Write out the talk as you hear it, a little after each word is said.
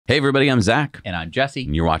Hey everybody, I'm Zach. And I'm Jesse.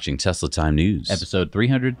 And you're watching Tesla Time News. Episode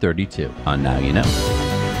 332. On Now You Know.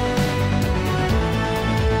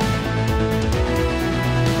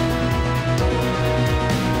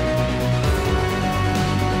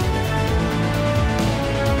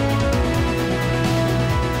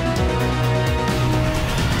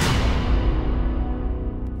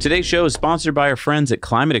 Today's show is sponsored by our friends at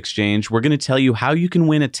Climate Exchange. We're going to tell you how you can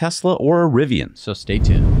win a Tesla or a Rivian. So stay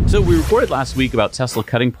tuned. So we reported last week about Tesla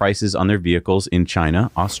cutting prices on their vehicles in China,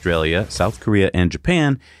 Australia, South Korea, and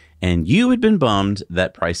Japan. And you had been bummed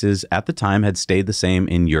that prices at the time had stayed the same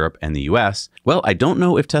in Europe and the US. Well, I don't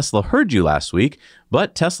know if Tesla heard you last week,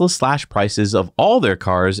 but Tesla slashed prices of all their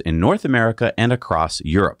cars in North America and across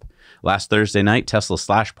Europe. Last Thursday night, Tesla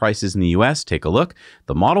slashed prices in the US. Take a look.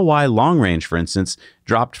 The Model Y long range, for instance,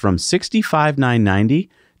 dropped from $65,990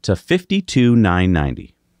 to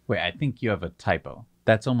 $52,990. Wait, I think you have a typo.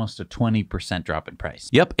 That's almost a 20% drop in price.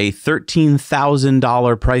 Yep, a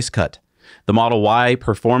 $13,000 price cut. The Model Y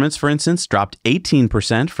Performance, for instance, dropped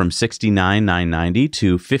 18% from $69,990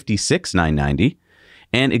 to $56,990.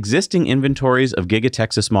 And existing inventories of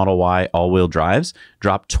GigaTexas Model Y all-wheel drives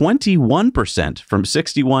dropped 21% from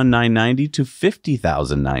 $61,990 to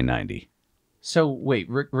 $50,990. So wait,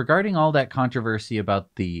 regarding all that controversy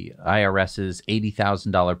about the IRS's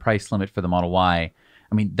 $80,000 price limit for the Model Y,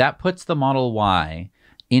 I mean, that puts the Model Y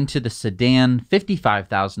into the sedan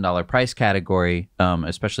 $55,000 price category,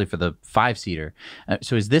 especially for the 5-seater.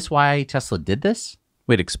 So is this why Tesla did this?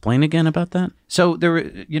 Wait, explain again about that? So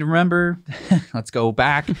there, you remember, let's go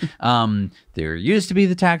back. There used to be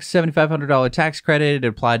the $7,500 tax credit. It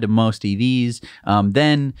applied to most EVs.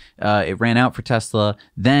 Then it ran out for Tesla.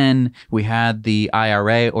 Then we had the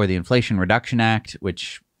IRA, or the Inflation Reduction Act,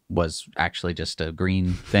 which was actually just a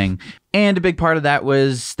green thing. And a big part of that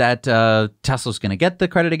was that Tesla's going to get the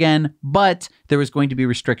credit again, but there was going to be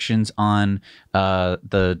restrictions on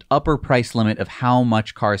the upper price limit of how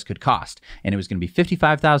much cars could cost. And it was going to be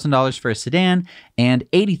 $55,000 for a sedan and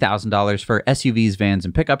 $80,000 for SUVs, vans,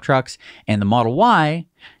 and pickup trucks. And the Model Y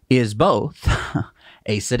is both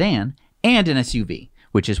a sedan and an SUV,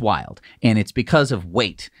 which is wild. And it's because of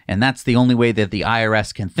weight. And that's the only way that the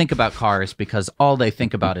IRS can think about cars, because all they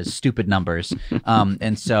think about is stupid numbers.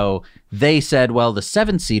 And so they said, well, the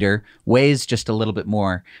 7-seater weighs just a little bit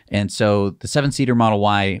more. And so the 7-seater Model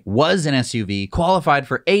Y was an SUV, qualified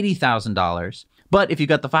for $80,000. But if you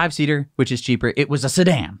got the 5-seater, which is cheaper, it was a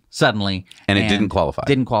sedan suddenly. And it didn't qualify.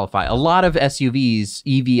 Didn't qualify. A lot of SUVs,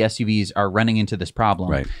 EV SUVs, are running into this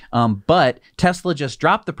problem. Right. But Tesla just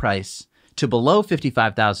dropped the price to below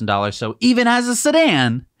 $55,000. So even as a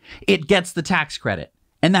sedan, it gets the tax credit.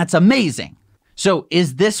 And that's amazing. So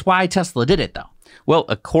is this why Tesla did it, though? Well,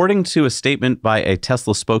 according to a statement by a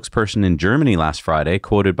Tesla spokesperson in Germany last Friday,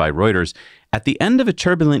 quoted by Reuters, at the end of a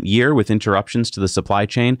turbulent year with interruptions to the supply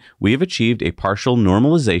chain, we have achieved a partial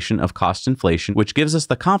normalization of cost inflation, which gives us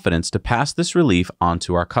the confidence to pass this relief on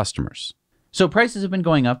to our customers. So prices have been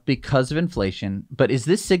going up because of inflation, but is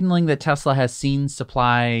this signaling that Tesla has seen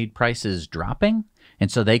supply prices dropping,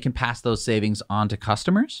 and so they can pass those savings on to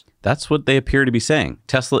customers? That's what they appear to be saying.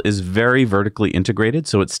 Tesla is very vertically integrated,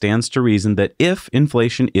 so it stands to reason that if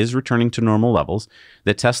inflation is returning to normal levels,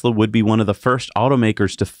 that Tesla would be one of the first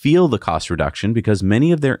automakers to feel the cost reduction, because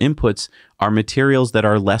many of their inputs are materials that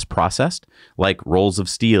are less processed, like rolls of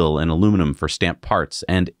steel and aluminum for stamped parts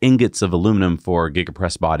and ingots of aluminum for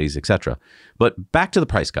Gigapress bodies, etc. But back to the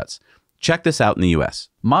price cuts. Check this out in the US.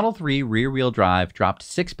 Model 3 rear-wheel drive dropped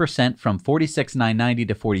 6% from $46,990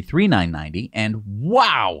 to $43,990. And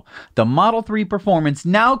wow, the Model 3 Performance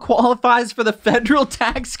now qualifies for the federal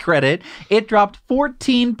tax credit. It dropped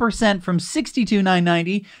 14% from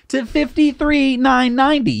 $62,990 to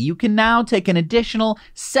 $53,990. You can now take an additional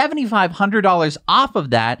 $7,500 off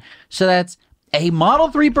of that. So that's a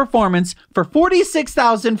Model 3 Performance for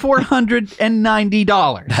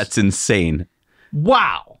 $46,490. That's insane.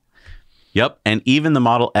 Wow. Yep, and even the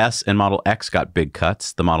Model S and Model X got big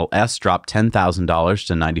cuts. The Model S dropped $10,000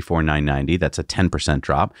 to $94,990. That's a 10%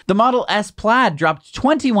 drop. The Model S Plaid dropped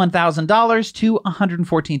 $21,000 to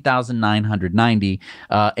 $114,990,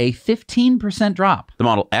 a 15% drop. The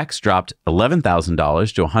Model X dropped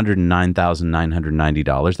 $11,000 to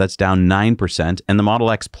 $109,990. That's down 9%. And the Model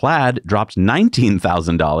X Plaid dropped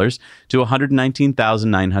 $19,000 to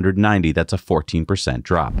 $119,990. That's a 14%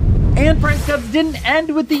 drop. And price cuts didn't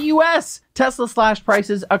end with the U.S. Tesla slashed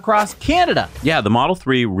prices across Canada. Yeah, the Model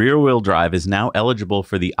 3 rear-wheel drive is now eligible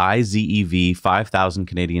for the IZEV 5,000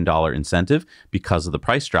 Canadian dollar incentive because of the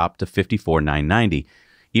price drop to $54,990.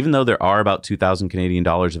 Even though there are about 2,000 Canadian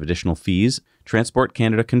dollars of additional fees Transport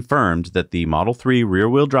Canada confirmed that the Model 3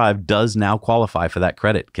 rear-wheel drive does now qualify for that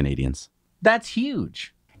credit, Canadians. That's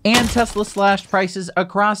huge. And Tesla slashed prices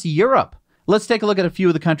across Europe. Let's take a look at a few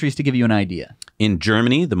of the countries to give you an idea. In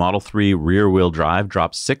Germany, the Model 3 rear-wheel drive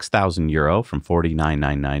dropped €6,000 from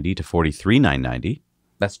 $49,990 to $43,990.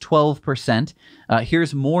 That's 12%.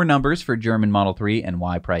 Here's more numbers for German Model 3 and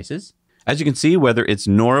Y prices. As you can see, whether it's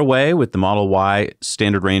Norway with the Model Y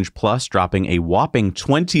Standard Range Plus dropping a whopping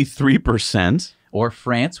 23%, or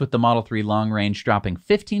France with the Model 3 Long Range dropping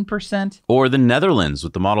 15%, or the Netherlands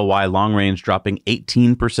with the Model Y Long Range dropping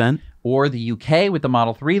 18%, or the UK with the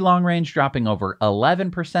Model 3 Long Range dropping over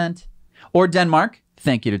 11%, or Denmark,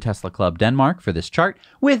 thank you to Tesla Club Denmark for this chart,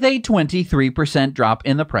 with a 23% drop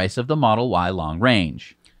in the price of the Model Y Long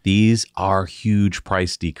Range. These are huge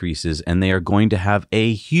price decreases, and they are going to have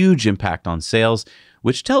a huge impact on sales,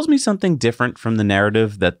 which tells me something different from the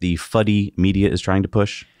narrative that the fuddy media is trying to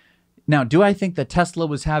push. Now, do I think that Tesla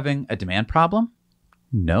was having a demand problem?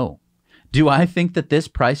 No. Do I think that this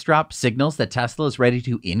price drop signals that Tesla is ready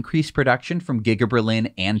to increase production from Giga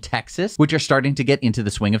Berlin and Texas, which are starting to get into the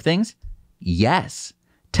swing of things? Yes.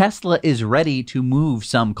 Tesla is ready to move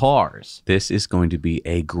some cars. This is going to be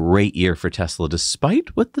a great year for Tesla,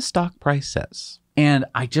 despite what the stock price says. And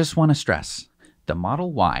I just want to stress, the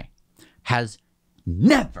Model Y has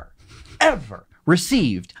never, ever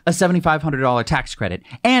received a $7,500 tax credit,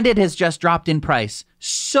 and it has just dropped in price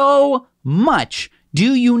so much.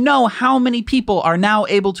 Do you know how many people are now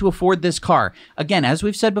able to afford this car? Again, as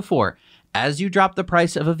we've said before, as you drop the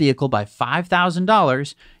price of a vehicle by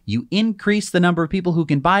 $5,000, you increase the number of people who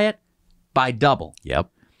can buy it by double. Yep.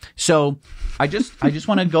 So I just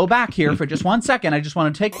want to go back here for just 1 second. I just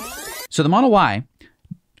want to take... So the Model Y,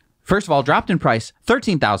 first of all, dropped in price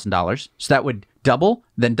 $13,000. So that would double,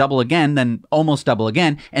 then double again, then almost double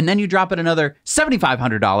again. And then you drop it another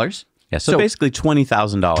 $7,500. Yeah, so basically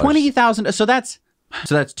 $20,000. $20,000. So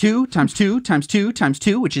that's 2 times 2 times 2 times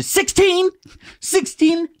 2, which is 16.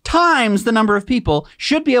 16 times the number of people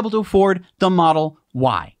should be able to afford the Model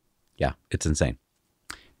Y. Yeah, it's insane.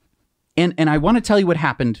 And I want to tell you what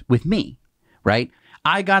happened with me, right?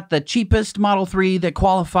 I got the cheapest Model 3 that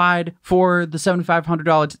qualified for the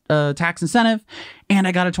 $7,500 tax incentive, and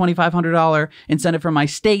I got a $2,500 incentive from my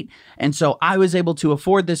state. And so I was able to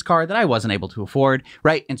afford this car that I wasn't able to afford,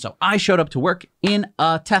 right? And so I showed up to work in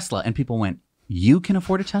a Tesla, and people went, "You can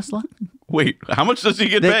afford a Tesla?" Wait, how much does he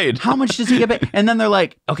get paid? How much does he get paid? And then they're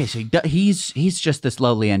like, "Okay, so he's just this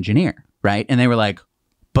lowly engineer, right?" And they were like,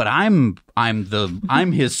 "But I'm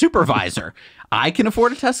his supervisor. I can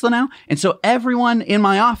afford a Tesla now." And so everyone in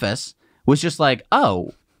my office was just like,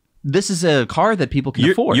 "Oh, this is a car that people can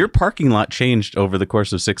afford." Your parking lot changed over the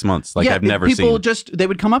course of 6 months, like I've never seen. People they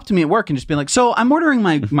would come up to me at work and just be like, "So I'm ordering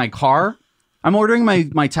my car. I'm ordering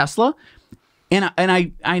my Tesla." And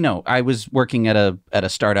I know I was working at a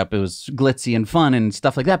startup. It was glitzy and fun and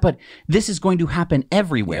stuff like that. But this is going to happen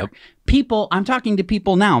everywhere. Yep. I'm talking to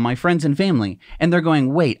people now, my friends and family, and they're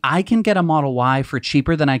going, "Wait, I can get a Model Y for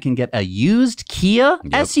cheaper than I can get a used Kia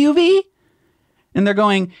SUV?" And they're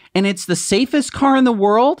going, "And it's the safest car in the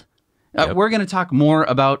world?" Yep. We're going to talk more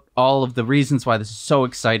about all of the reasons why this is so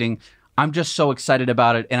exciting. I'm just so excited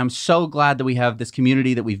about it, and I'm so glad that we have this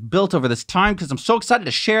community that we've built over this time, because I'm so excited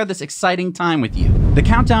to share this exciting time with you. The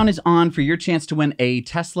countdown is on for your chance to win a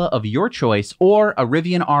Tesla of your choice or a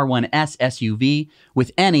Rivian R1S SUV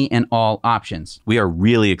with any and all options. We are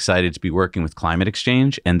really excited to be working with Climate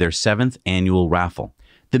Exchange and their 7th annual raffle.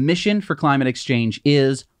 The mission for Climate Exchange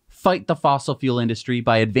is fight the fossil fuel industry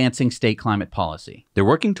by advancing state climate policy. They're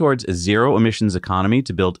working towards a zero-emissions economy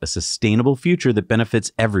to build a sustainable future that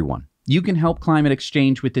benefits everyone. You can help Climate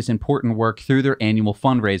Exchange with this important work through their annual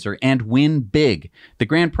fundraiser and win big. The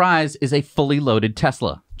grand prize is a fully loaded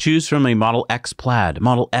Tesla. Choose from a Model X Plaid,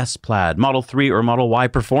 Model S Plaid, Model 3, or Model Y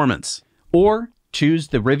Performance. Or choose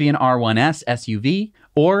the Rivian R1S SUV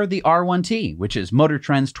or the R1T, which is Motor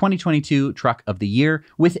Trend's 2022 Truck of the Year,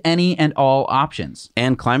 with any and all options.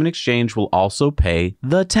 And Climate Exchange will also pay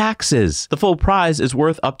the taxes. The full prize is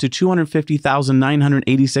worth up to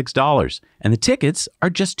 $250,986, and the tickets are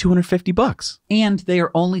just $250. And they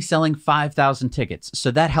are only selling 5,000 tickets,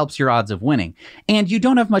 so that helps your odds of winning. And you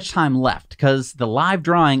don't have much time left, because the live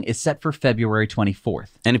drawing is set for February 24th.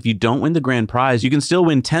 And if you don't win the grand prize, you can still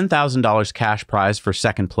win $10,000 cash prize for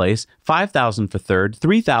second place, $5,000 for third,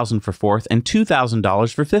 $3,000 for fourth, and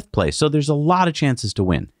 $2,000 for fifth place. So there's a lot of chances to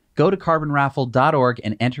win. Go to carbonraffle.org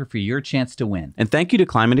and enter for your chance to win. And thank you to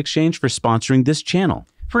Climate Exchange for sponsoring this channel.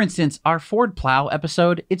 For instance, our Ford plow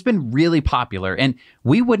episode, it's been really popular, and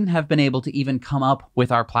we wouldn't have been able to even come up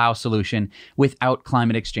with our plow solution without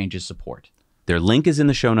Climate Exchange's support. Their link is in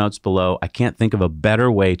the show notes below. I can't think of a better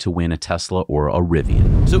way to win a Tesla or a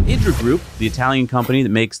Rivian. So Idra Group, the Italian company that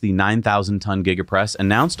makes the 9,000-ton Gigapress,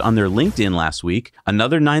 announced on their LinkedIn last week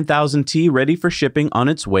another 9000T ready for shipping on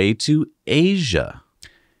its way to Asia.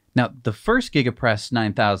 Now, the first Gigapress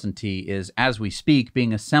 9000T is, as we speak,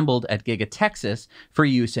 being assembled at GigaTexas for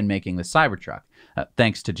use in making the Cybertruck.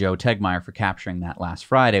 Thanks to Joe Tegmeyer for capturing that last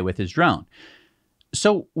Friday with his drone.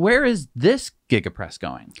 So where is this Gigapress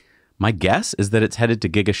going? My guess is that it's headed to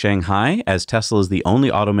Giga Shanghai, as Tesla is the only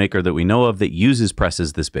automaker that we know of that uses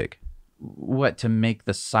presses this big. What, to make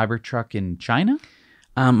the Cybertruck in China?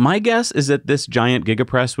 My guess is that this giant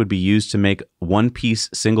Gigapress would be used to make one-piece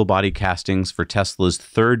single-body castings for Tesla's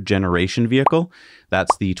third-generation vehicle.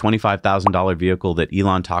 That's the $25,000 vehicle that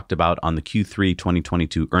Elon talked about on the Q3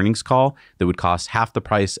 2022 earnings call that would cost half the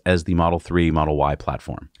price as the Model 3, Model Y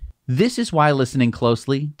platform. This is why listening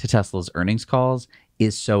closely to Tesla's earnings calls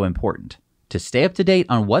is so important to stay up to date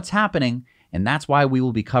on what's happening, and that's why we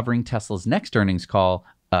will be covering Tesla's next earnings call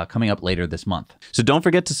coming up later this month. So don't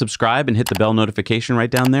forget to subscribe and hit the bell notification right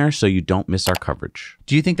down there so you don't miss our coverage.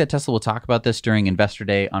 Do you think that Tesla will talk about this during Investor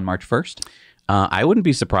Day on March 1st? I wouldn't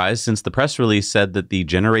be surprised, since the press release said that the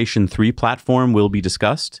Generation 3 platform will be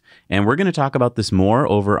discussed. And we're going to talk about this more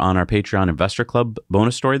over on our Patreon Investor Club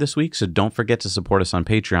bonus story this week. So don't forget to support us on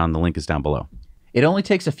Patreon. The link is down below. It only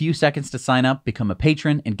takes a few seconds to sign up, become a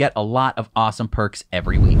patron, and get a lot of awesome perks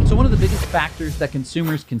every week. So one of the biggest factors that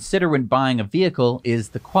consumers consider when buying a vehicle is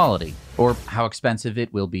the quality, or how expensive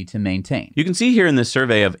it will be to maintain. You can see here in this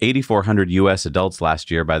survey of 8,400 U.S. adults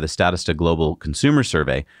last year by the Statista Global Consumer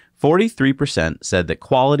Survey, 43% said that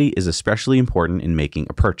quality is especially important in making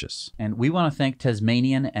a purchase. And we want to thank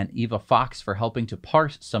Tasmanian and Eva Fox for helping to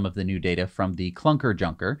parse some of the new data from the Clunker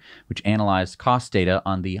Junker, which analyzed cost data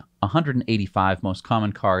on the 185 most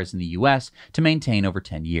common cars in the U.S. to maintain over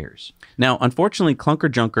 10 years. Now, unfortunately,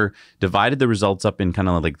 Clunker Junker divided the results up in kind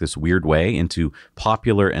of like this weird way into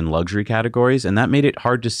popular and luxury categories, and that made it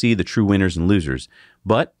hard to see the true winners and losers.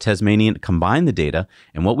 But Tasmanian combined the data,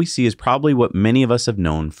 and what we see is probably what many of us have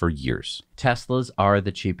known for years. Teslas are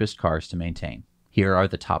the cheapest cars to maintain. Here are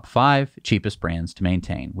the top 5 cheapest brands to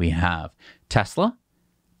maintain. We have Tesla,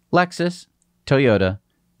 Lexus, Toyota,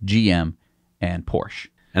 GM, and Porsche.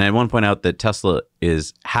 And I want to point out that Tesla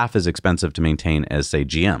is half as expensive to maintain as, say,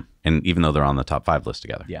 GM, and even though they're on the top 5 list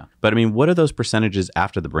together. Yeah. But I mean, what do those percentages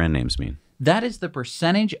after the brand names mean? That is the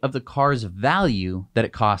percentage of the car's value that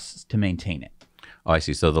it costs to maintain it. Oh, I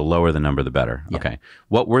see. So the lower the number, the better. Yeah. Okay.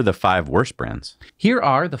 What were the 5 worst brands? Here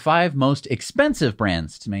are the 5 most expensive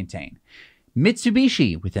brands to maintain.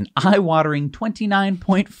 Mitsubishi with an eye-watering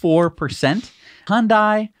 29.4%,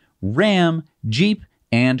 Hyundai, Ram, Jeep,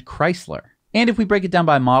 and Chrysler. And if we break it down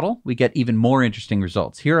by model, we get even more interesting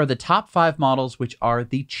results. Here are the top 5 models which are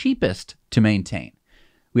the cheapest to maintain.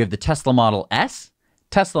 We have the Tesla Model S,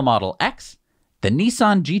 Tesla Model X, the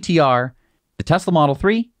Nissan GT-R, the Tesla Model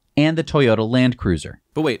 3, and the Toyota Land Cruiser.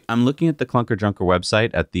 But wait, I'm looking at the Clunker Junker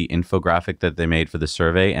website at the infographic that they made for the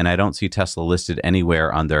survey, and I don't see Tesla listed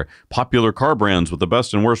anywhere on their popular car brands with the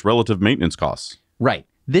best and worst relative maintenance costs. Right.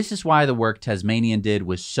 This is why the work Tasmanian did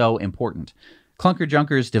was so important. Clunker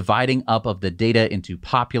Junker's dividing up of the data into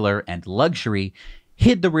popular and luxury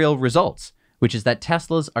hid the real results, which is that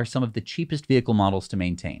Teslas are some of the cheapest vehicle models to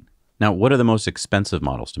maintain. Now, what are the most expensive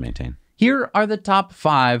models to maintain? Here are the top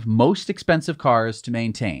 5 most expensive cars to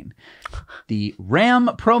maintain. The Ram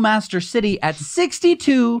ProMaster City at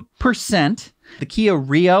 62%, the Kia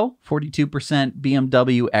Rio, 42%,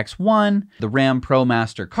 BMW X1, the Ram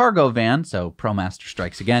ProMaster Cargo Van, so ProMaster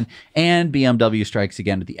strikes again, and BMW strikes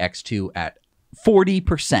again with the X2 at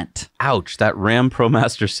 40%. Ouch, that Ram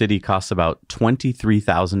ProMaster City costs about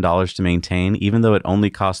 $23,000 to maintain, even though it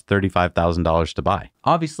only costs $35,000 to buy.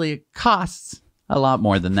 Obviously, it costs a lot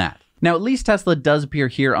more than that. Now, at least Tesla does appear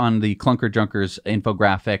here on the Clunker Junker's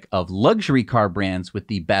infographic of luxury car brands with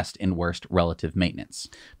the best and worst relative maintenance.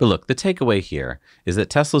 But look, the takeaway here is that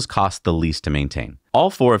Tesla's cost the least to maintain. All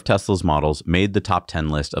 4 of Tesla's models made the top 10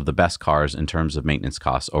 list of the best cars in terms of maintenance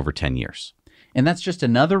costs over 10 years. And that's just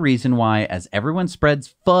another reason why, as everyone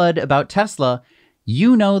spreads FUD about Tesla,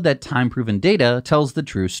 you know that time-proven data tells the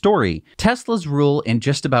true story. Tesla's rule in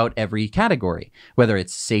just about every category, whether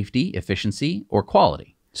it's safety, efficiency, or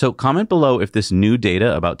quality. So comment below if this new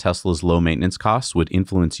data about Tesla's low maintenance costs would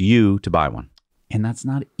influence you to buy one. And that's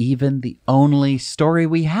not even the only story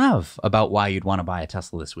we have about why you'd want to buy a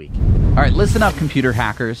Tesla this week. All right, listen up, computer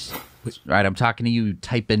hackers. All right, I'm talking to you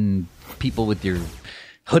typing people with your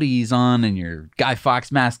hoodies on and your Guy Fawkes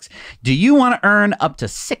masks. Do you want to earn up to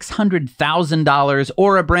 $600,000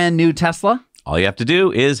 or a brand new Tesla? All you have to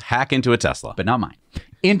do is hack into a Tesla. But not mine.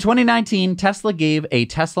 In 2019, Tesla gave a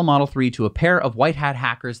Tesla Model 3 to a pair of white hat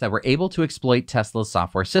hackers that were able to exploit Tesla's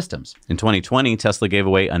software systems. In 2020, Tesla gave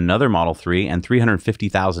away another Model 3 and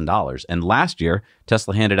 $350,000. And last year,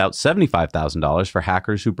 Tesla handed out $75,000 for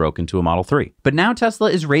hackers who broke into a Model 3. But now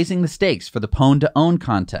Tesla is raising the stakes for the Pwn to Own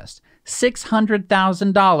contest.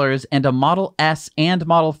 $600,000 and a Model S and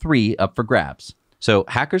Model 3 up for grabs. So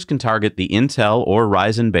hackers can target the Intel or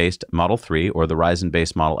Ryzen-based Model 3 or the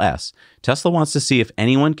Ryzen-based Model S. Tesla wants to see if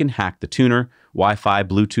anyone can hack the tuner, Wi-Fi,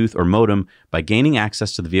 Bluetooth, or modem by gaining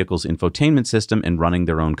access to the vehicle's infotainment system and running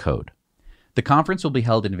their own code. The conference will be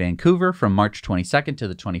held in Vancouver from March 22nd to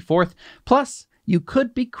the 24th. Plus, you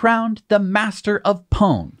could be crowned the master of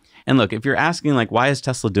Pwn. And look, if you're asking, like, why is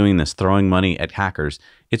Tesla doing this, throwing money at hackers?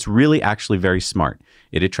 It's really actually very smart.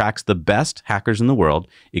 It attracts the best hackers in the world.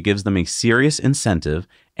 It gives them a serious incentive,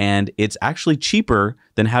 and it's actually cheaper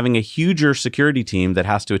than having a huger security team that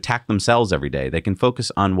has to attack themselves every day. They can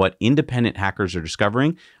focus on what independent hackers are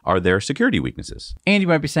discovering are their security weaknesses. And you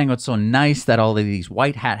might be saying, oh, it's so nice that all of these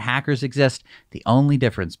white hat hackers exist. The only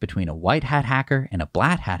difference between a white hat hacker and a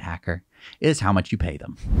black hat hacker is how much you pay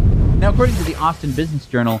them. Now, according to the Austin Business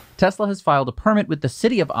Journal, Tesla has filed a permit with the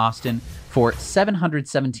city of Austin for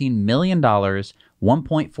 $717 million,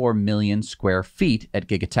 1.4 million square feet at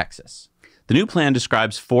GigaTexas. The new plan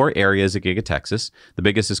describes 4 areas at GigaTexas. The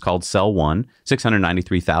biggest is called Cell 1,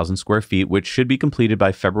 693,000 square feet, which should be completed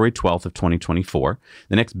by February 12th of 2024.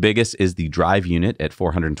 The next biggest is the drive unit at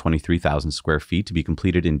 423,000 square feet to be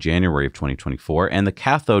completed in January of 2024. And the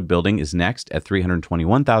cathode building is next at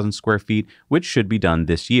 321,000 square feet, which should be done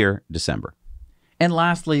this year, December. And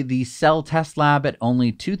lastly, the cell test lab at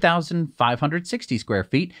only 2,560 square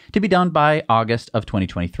feet to be done by August of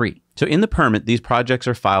 2023. So in the permit, these projects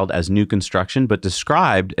are filed as new construction, but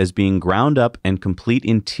described as being ground up and complete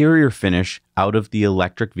interior finish out of the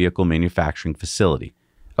electric vehicle manufacturing facility.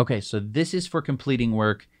 Okay, so this is for completing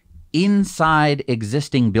work inside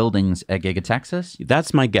existing buildings at GigaTexas?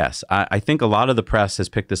 That's my guess. I think a lot of the press has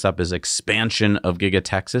picked this up as expansion of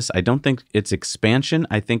GigaTexas. I don't think it's expansion.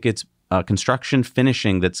 I think it's construction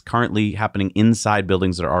finishing that's currently happening inside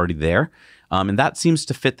buildings that are already there. And that seems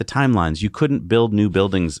to fit the timelines. You couldn't build new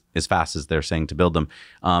buildings as fast as they're saying to build them.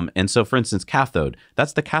 And so, for instance, cathode,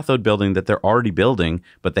 that's the cathode building that they're already building,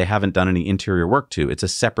 but they haven't done any interior work to. It's a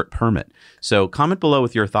separate permit. So comment below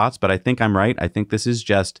with your thoughts, but I think I'm right. I think this is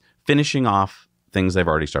just finishing off things they've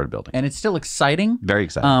already started building. And it's still exciting. Very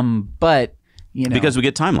exciting. But you know, because we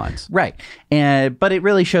get timelines. Right. But it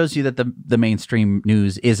really shows you that the mainstream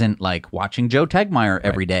news isn't like watching Joe Tegmeyer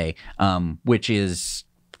every day, which is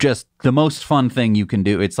just the most fun thing you can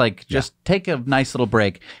do. It's like just take a nice little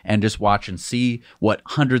break and just watch and see what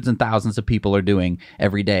hundreds and thousands of people are doing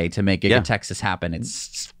every day to make GigaTexas happen.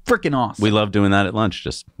 It's freaking awesome. We love doing that at lunch,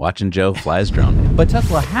 just watching Joe fly his drone. But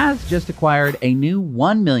Tesla has just acquired a new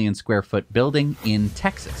 1 million square foot building in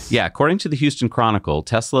Texas. Yeah, according to the Houston Chronicle,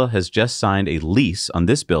 Tesla has just signed a lease on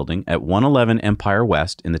this building at 111 Empire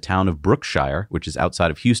West in the town of Brookshire, which is outside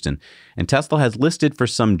of Houston. And Tesla has listed for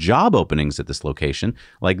some job openings at this location,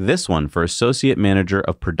 like this one for Associate Manager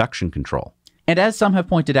of Production Control. And as some have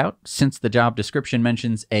pointed out, since the job description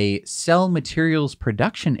mentions a cell materials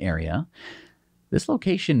production area, this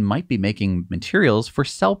location might be making materials for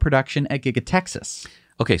cell production at GigaTexas.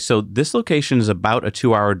 Okay, so this location is about a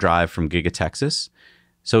 2-hour drive from GigaTexas.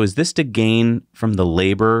 So is this to gain from the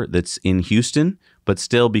labor that's in Houston, but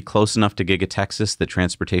still be close enough to GigaTexas that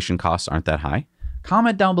transportation costs aren't that high?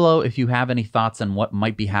 Comment down below if you have any thoughts on what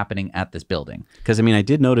might be happening at this building. Because, I mean, I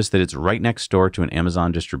did notice that it's right next door to an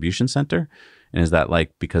Amazon distribution center. And is that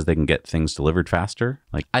like because they can get things delivered faster?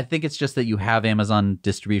 Like, I think it's just that you have Amazon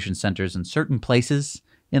distribution centers in certain places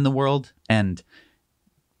in the world, and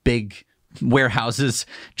big warehouses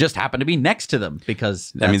just happen to be next to them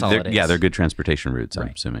because that's all it is. Yeah, they're good transportation routes, I'm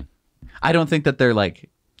assuming. I don't think that they're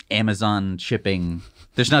like Amazon shipping.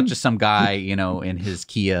 There's not just some guy, you know, in his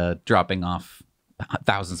Kia dropping off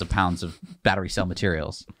thousands of pounds of battery cell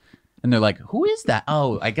materials. And they're like, who is that?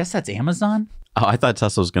 Oh, I guess that's Amazon. Oh, I thought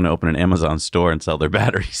Tesla was going to open an Amazon store and sell their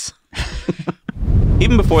batteries.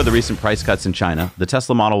 Even before the recent price cuts in China, the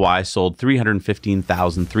Tesla Model Y sold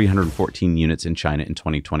 315,314 units in China in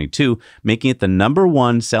 2022, making it the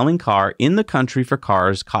 #1 selling car in the country for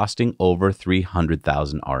cars costing over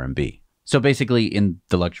 300,000 RMB. So basically in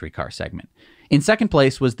the luxury car segment. In second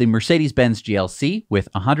place was the Mercedes-Benz GLC with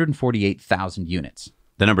 148,000 units.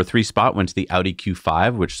 The #3 spot went to the Audi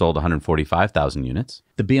Q5, which sold 145,000 units.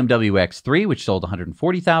 The BMW X3, which sold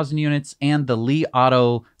 140,000 units, and the Li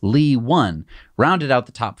Auto Li 1 rounded out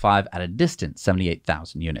the top 5 at a distant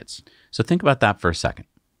 78,000 units. So think about that for a second.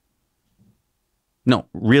 No,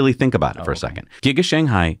 really think about it for a second. Giga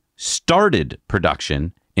Shanghai started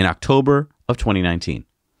production in October of 2019.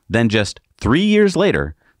 Then just 3 years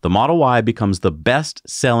later, the Model Y becomes the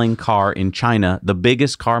best-selling car in China, the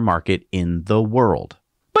biggest car market in the world.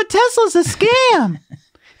 But Tesla's a scam.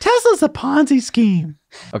 Tesla's a Ponzi scheme.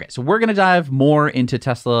 Okay, so we're going to dive more into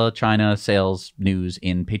Tesla China sales news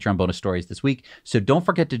in Patreon bonus stories this week. So don't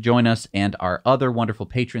forget to join us and our other wonderful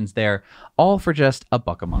patrons there, all for just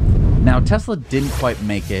 $1 a month. Now, Tesla didn't quite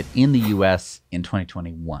make it in the US in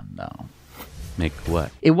 2021, though. Make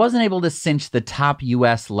what? It wasn't able to cinch the top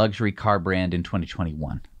US luxury car brand in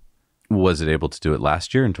 2021. Was it able to do it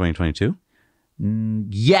last year in 2022?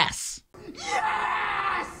 Yes!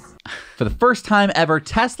 For the first time ever,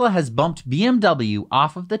 Tesla has bumped BMW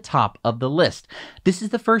off of the top of the list. This is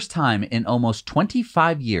the first time in almost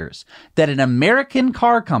 25 years that an American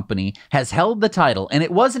car company has held the title, and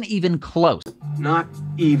it wasn't even close. Not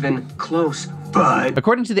even close, bud.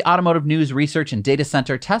 According to the Automotive News Research and Data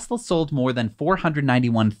Center, Tesla sold more than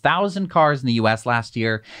 491,000 cars in the US last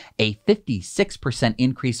year, a 56%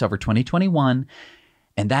 increase over 2021.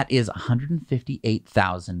 And that is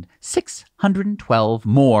 158,612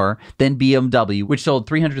 more than BMW, which sold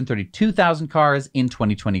 332,000 cars in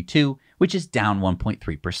 2022, which is down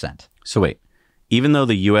 1.3%. So wait, even though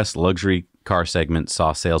the U.S. luxury car segment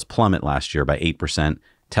saw sales plummet last year by 8%,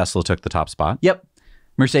 Tesla took the top spot? Yep.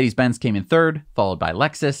 Mercedes-Benz came in third, followed by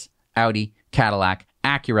Lexus, Audi, Cadillac,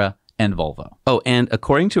 Acura, and Volvo. Oh, and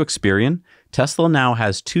according to Experian, Tesla now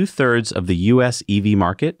has 2/3 of the U.S. EV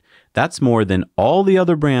market. That's more than all the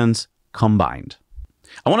other brands combined.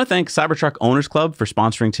 I want to thank Cybertruck Owners Club for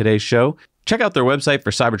sponsoring today's show. Check out their website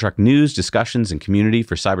for Cybertruck news, discussions, and community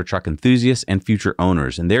for Cybertruck enthusiasts and future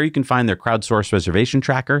owners. And there you can find their crowdsourced reservation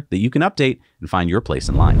tracker that you can update and find your place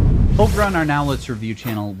in line. Over on our Now Let's Review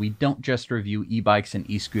channel, we don't just review e-bikes and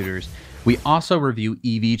e-scooters, we also review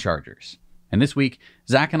EV chargers. And this week,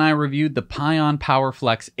 Zach and I reviewed the Pion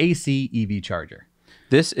PowerFlex AC EV charger.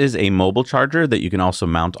 This is a mobile charger that you can also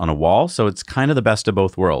mount on a wall, so it's kind of the best of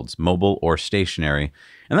both worlds, mobile or stationary.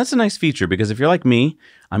 And that's a nice feature because if you're like me,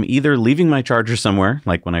 I'm either leaving my charger somewhere,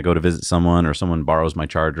 like when I go to visit someone or someone borrows my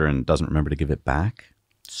charger and doesn't remember to give it back.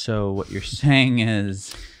 So what you're saying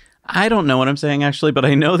is... I don't know what I'm saying, actually, but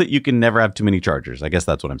I know that you can never have too many chargers. I guess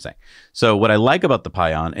that's what I'm saying. So what I like about the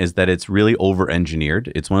Pion is that it's really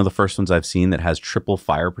over-engineered. It's one of the first ones I've seen that has triple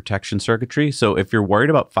fire protection circuitry. So if you're worried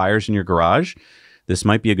about fires in your garage, this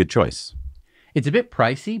might be a good choice. It's a bit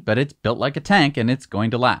pricey, but it's built like a tank and it's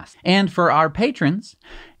going to last. And for our patrons,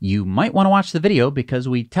 you might want to watch the video because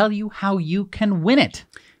we tell you how you can win it.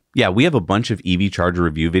 Yeah, we have a bunch of EV charger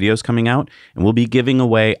review videos coming out, and we'll be giving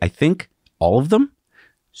away, I think, all of them.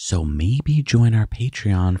 So maybe join our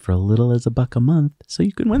Patreon for a little as $1 a month so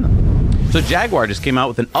you can win them. So Jaguar just came out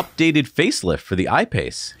with an updated facelift for the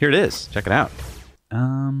I-Pace. Here it is. Check it out.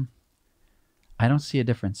 I don't see a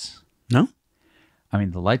difference. No? I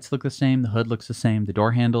mean, the lights look the same. The hood looks the same. The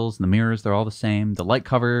door handles and the mirrors, they're all the same. The light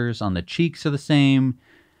covers on the cheeks are the same.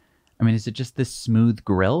 I mean, is it just this smooth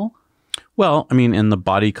grille? Well, I mean, and the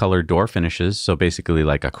body color door finishes, so basically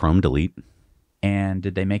like a chrome delete. And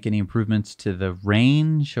did they make any improvements to the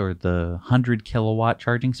range or the 100 kilowatt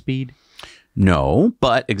charging speed? No,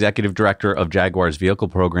 but Executive Director of Jaguar's vehicle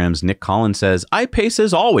programs, Nick Collins, says, I-Pace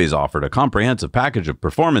has always offered a comprehensive package of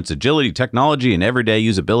performance, agility, technology, and everyday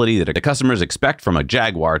usability that customers expect from a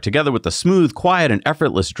Jaguar, together with the smooth, quiet, and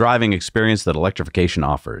effortless driving experience that electrification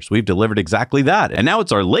offers. We've delivered exactly that, and now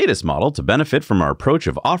it's our latest model to benefit from our approach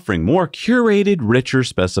of offering more curated, richer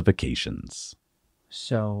specifications.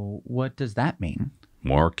 So what does that mean?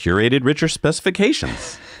 More curated, richer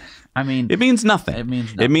specifications. I mean... It means nothing. It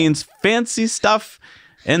means nothing. It means fancy stuff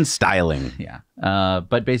and styling. Yeah.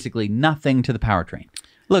 But basically nothing to the powertrain.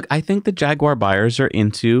 Look, I think the Jaguar buyers are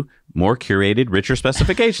into more curated, richer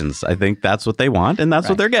specifications. I think that's what they want, and that's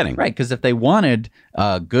what they're getting. Right, because if they wanted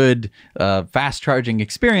a good fast charging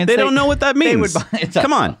experience... They don't know what that means. They would buy it.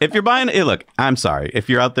 Come on. If you're buying... Hey, look, I'm sorry. If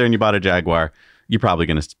you're out there and you bought a Jaguar, you're probably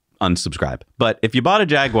going to unsubscribe. But if you bought a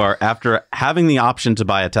Jaguar after having the option to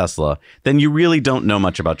buy a Tesla, then you really don't know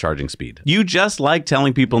much about charging speed. You just like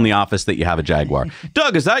telling people in the office that you have a Jaguar.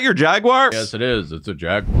 Doug, is that your Jaguar? Yes, it is. It's a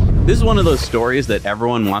Jaguar. This is one of those stories that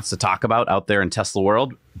everyone wants to talk about out there in Tesla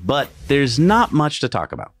world, but there's not much to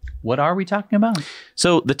talk about. What are we talking about?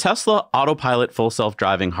 So the Tesla AutoPilot full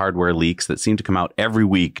self-driving hardware leaks that seem to come out every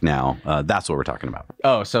week now, that's what we're talking about.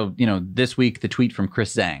 Oh, so, you know, this week, the tweet from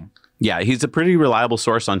Chris Zhang. Yeah, he's a pretty reliable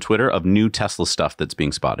source on Twitter of new Tesla stuff that's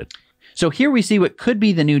being spotted. So here we see what could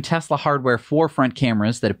be the new Tesla hardware forefront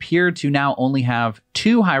cameras that appear to now only have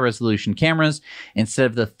 2 high-resolution cameras instead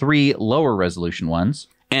of the 3 lower-resolution ones.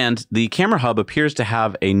 And the camera hub appears to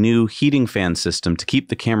have a new heating fan system to keep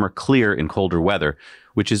the camera clear in colder weather,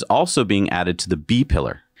 which is also being added to the B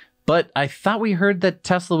pillar. But I thought we heard that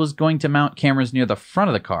Tesla was going to mount cameras near the front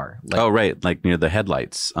of the car. Oh, right. Like near the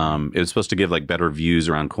headlights. It was supposed to give like better views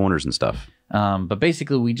around corners and stuff. But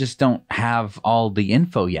basically, we just don't have all the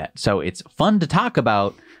info yet. So it's fun to talk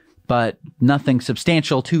about, but nothing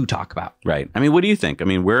substantial to talk about. Right. I mean, what do you think? I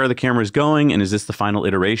mean, where are the cameras going? And is this the final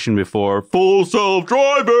iteration before full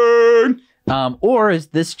self-driving? Or is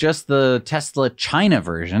this just the Tesla China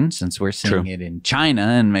version, since we're seeing it in China,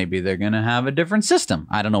 and maybe they're going to have a different system?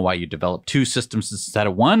 I don't know why you develop two systems instead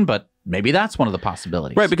of one, but maybe that's one of the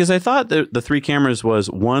possibilities. Right, because I thought that the 3 cameras was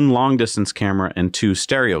 1 long-distance camera and 2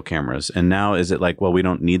 stereo cameras. And now is it like, well, we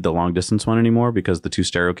don't need the long-distance one anymore because the 2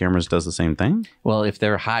 stereo cameras does the same thing? Well, if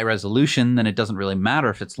they're high resolution, then it doesn't really matter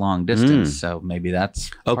if it's long distance. So maybe that's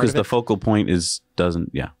because the focal point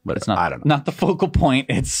but it's not, I don't know. Not the focal point,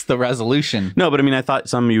 it's the resolution. No, but I mean, I thought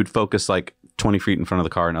some you'd focus like 20 feet in front of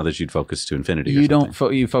the car and others you'd focus to infinity. You don't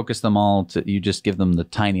you focus them all you just give them the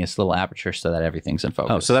tiniest little aperture so that everything's in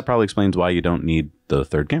focus. Oh, so that probably explains why you don't need the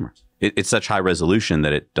 3rd camera. It's such high resolution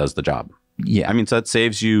that it does the job. Yeah. I mean, so that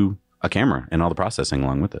saves you a camera and all the processing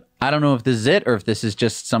along with it. I don't know if this is it or if this is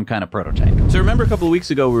just some kind of prototype. So remember a couple of weeks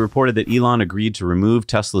ago, we reported that Elon agreed to remove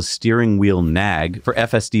Tesla's steering wheel nag for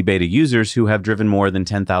FSD beta users who have driven more than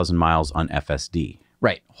 10,000 miles on FSD.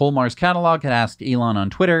 Right. Holmar's catalog had asked Elon on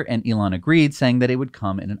Twitter, and Elon agreed, saying that it would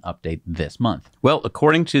come in an update this month. Well,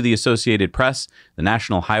 according to the Associated Press, the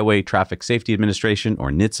National Highway Traffic Safety Administration, or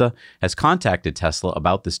NHTSA, has contacted Tesla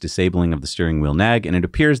about this disabling of the steering wheel nag, and it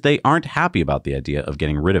appears they aren't happy about the idea of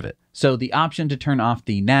getting rid of it. So the option to turn off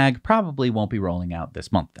the nag probably won't be rolling out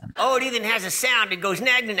this month then. Oh, it even has a sound. It goes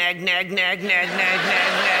nag, nag, nag, nag, nag, nag, nag,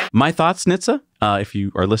 nag. My thoughts, NHTSA, if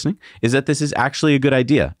you are listening, is that this is actually a good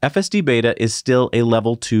idea. FSD Beta is still a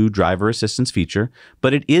level 2 driver assistance feature,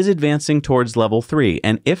 but it is advancing towards level 3.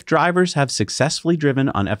 And if drivers have successfully driven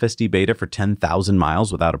on FSD Beta for 10,000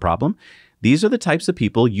 miles without a problem, these are the types of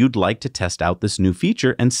people you'd like to test out this new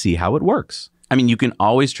feature and see how it works. I mean, you can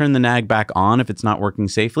always turn the nag back on if it's not working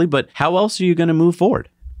safely, but how else are you going to move forward?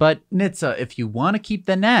 But NHTSA, if you want to keep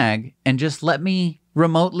the nag and just let me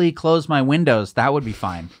remotely close my windows, that would be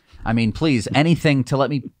fine. I mean, please, anything to let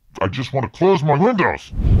me... I just want to close my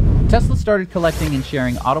windows. Tesla started collecting and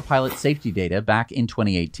sharing AutoPilot safety data back in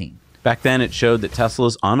 2018. Back then, it showed that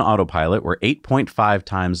Teslas on AutoPilot were 8.5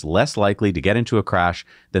 times less likely to get into a crash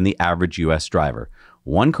than the average U.S. driver.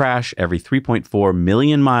 1 crash every 3.4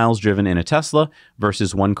 million miles driven in a Tesla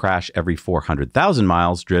versus 1 crash every 400,000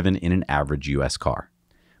 miles driven in an average U.S. car.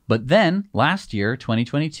 But then, last year,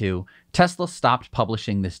 2022, Tesla stopped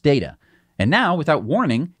publishing this data. And now, without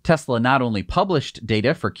warning, Tesla not only published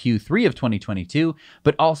data for Q3 of 2022,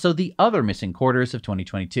 but also the other missing quarters of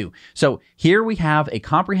 2022. So here we have a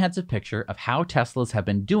comprehensive picture of how Teslas have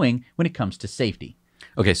been doing when it comes to safety.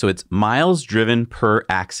 Okay, so it's miles driven per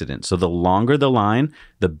accident. So the longer the line,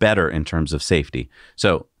 the better in terms of safety.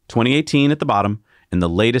 So 2018 at the bottom and the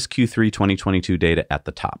latest Q3 2022 data at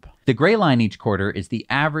the top. The gray line each quarter is the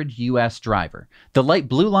average U.S. driver. The light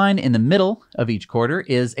blue line in the middle of each quarter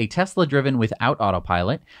is a Tesla driven without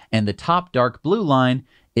AutoPilot, and the top dark blue line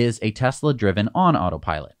is a Tesla driven on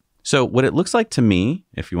AutoPilot. So what it looks like to me,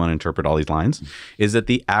 if you want to interpret all these lines, is that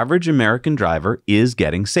the average American driver is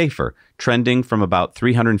getting safer, trending from about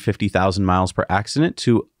 350,000 miles per accident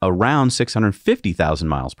to around 650,000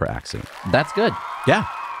 miles per accident. That's good. Yeah,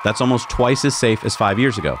 that's almost twice as safe as 5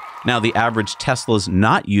 years ago. Now, the average Tesla's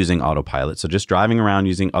not using AutoPilot, so just driving around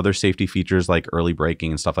using other safety features like early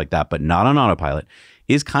braking and stuff like that, but not on AutoPilot,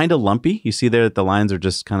 is kind of lumpy. You see there that the lines are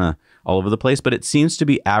just kind of all over the place, but it seems to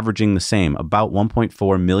be averaging the same, about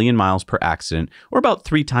 1.4 million miles per accident, or about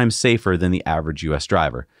 3 times safer than the average US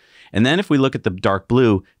driver. And then if we look at the dark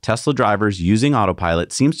blue, Tesla drivers using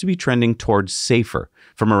AutoPilot seems to be trending towards safer,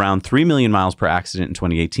 from around 3 million miles per accident in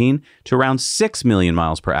 2018 to around 6 million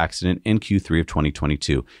miles per accident in Q3 of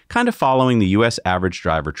 2022, kind of following the US average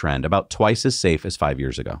driver trend, about twice as safe as 5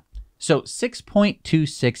 years ago. So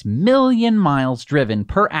 6.26 million miles driven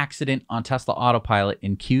per accident on Tesla AutoPilot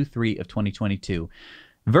in Q3 of 2022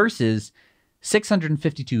 versus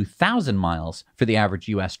 652,000 miles for the average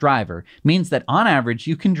US driver means that on average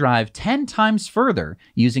you can drive 10 times further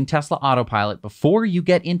using Tesla AutoPilot before you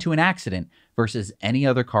get into an accident versus any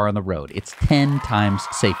other car on the road. It's 10 times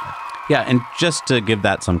safer. Yeah, and just to give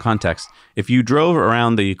that some context, if you drove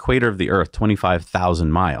around the equator of the Earth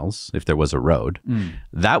 25,000 miles, if there was a road,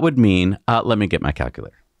 that would mean, let me get my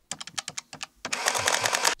calculator.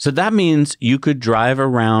 So that means you could drive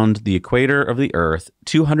around the equator of the Earth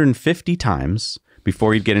 250 times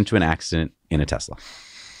before you'd get into an accident in a Tesla.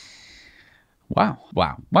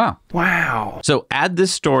 Wow. So add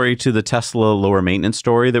this story to the Tesla lower maintenance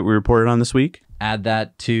story that we reported on this week. Add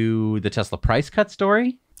that to the Tesla price cut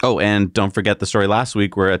story. Oh, and don't forget the story last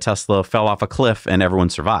week where a Tesla fell off a cliff and everyone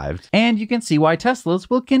survived. And you can see why Teslas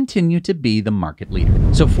will continue to be the market leader.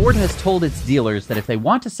 So Ford has told its dealers that if they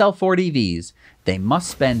want to sell Ford EVs, they must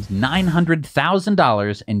spend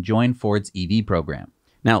 $900,000 and join Ford's EV program.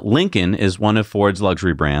 Now, Lincoln is one of Ford's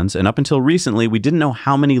luxury brands, and up until recently, we didn't know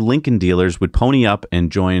how many Lincoln dealers would pony up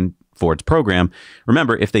and join Ford's program.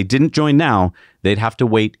 Remember, if they didn't join now, they'd have to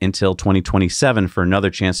wait until 2027 for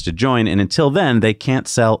another chance to join, and until then, they can't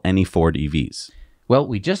sell any Ford EVs. Well,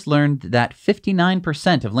 we just learned that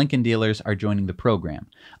 59% of Lincoln dealers are joining the program.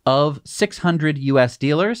 Of 600 U.S.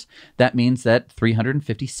 dealers, that means that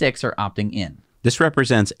 356 are opting in. This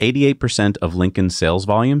represents 88% of Lincoln's sales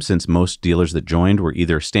volume, since most dealers that joined were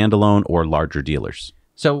either standalone or larger dealers.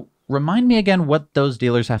 So remind me again what those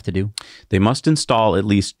dealers have to do. They must install at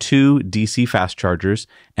least 2 DC fast chargers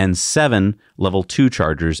and 7 level 2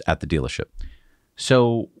 chargers at the dealership.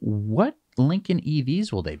 So what Lincoln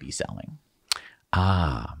EVs will they be selling?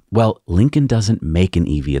 Well, Lincoln doesn't make an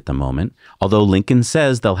EV at the moment, although Lincoln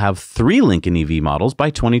says they'll have 3 Lincoln EV models by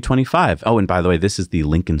 2025. Oh, and by the way, this is the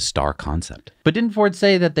Lincoln Star concept. But didn't Ford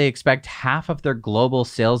say that they expect half of their global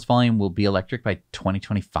sales volume will be electric by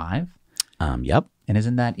 2025? Yep. And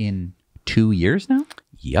isn't that in 2 years now?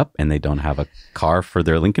 Yep. And they don't have a car for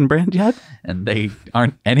their Lincoln brand yet? And they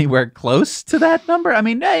aren't anywhere close to that number? I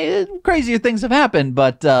mean, crazier things have happened,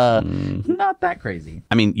 but not that crazy.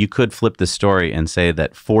 I mean, you could flip the story and say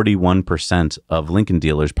that 41% of Lincoln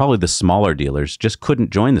dealers, probably the smaller dealers, just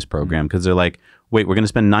couldn't join this program because they're like, wait, we're going to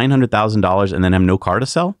spend $900,000 and then have no car to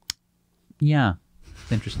sell? Yeah,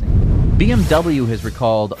 it's interesting. BMW has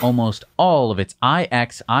recalled almost all of its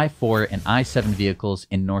iX, i4, and i7 vehicles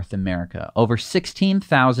in North America. Over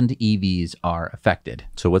 16,000 EVs are affected.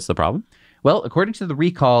 So what's the problem? Well, according to the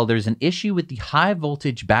recall, there's an issue with the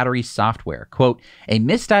high-voltage battery software. Quote, a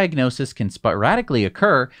misdiagnosis can sporadically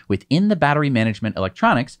occur within the battery management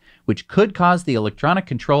electronics, which could cause the electronic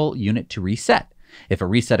control unit to reset. If a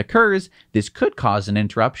reset occurs, this could cause an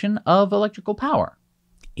interruption of electrical power.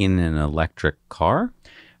 In an electric car?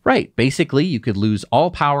 Right. Basically, you could lose all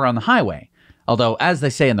power on the highway. Although, as they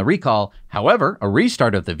say in the recall, however, a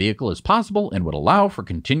restart of the vehicle is possible and would allow for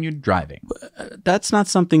continued driving. That's not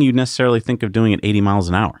something you'd necessarily think of doing at 80 miles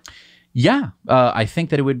an hour. Yeah, I think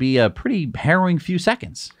that it would be a pretty harrowing few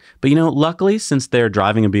seconds. But luckily, since they're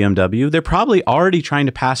driving a BMW, they're probably already trying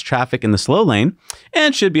to pass traffic in the slow lane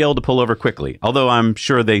and should be able to pull over quickly. Although I'm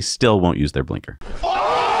sure they still won't use their blinker.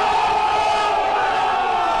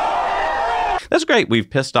 That's great. We've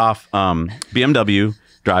pissed off BMW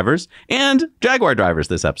drivers and Jaguar drivers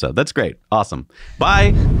this episode. That's great. Awesome.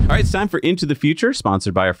 Bye. All right, it's time for Into the Future,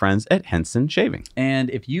 sponsored by our friends at Henson Shaving. And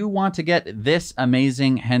if you want to get this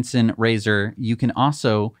amazing Henson razor, you can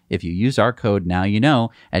also, if you use our code Now You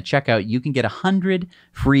Know, at checkout, you can get 100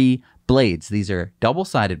 free blades. These are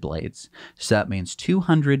double-sided blades. So that means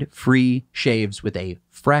 200 free shaves with a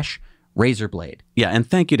fresh razor blade. Yeah, and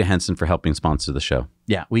thank you to Henson for helping sponsor the show.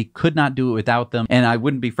 Yeah, we could not do it without them, and I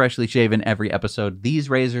wouldn't be freshly shaven every episode. These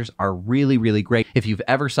razors are really, really great. If you've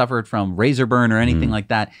ever suffered from razor burn or anything like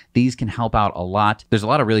that, these can help out a lot. There's a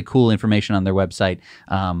lot of really cool information on their website.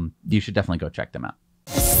 You should definitely go check them out.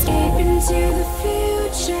 Escape into the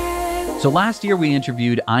future. So last year we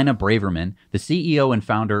interviewed Ina Braverman, the CEO and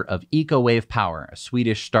founder of EcoWave Power, a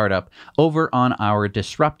Swedish startup, over on our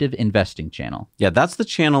Disruptive Investing channel. Yeah, that's the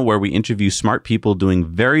channel where we interview smart people doing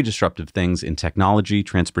very disruptive things in technology,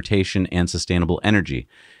 transportation, and sustainable energy.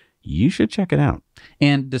 You should check it out.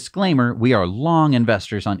 And disclaimer, we are long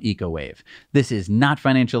investors on EcoWave. This is not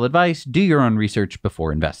financial advice. Do your own research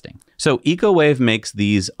before investing. So EcoWave makes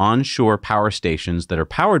these onshore power stations that are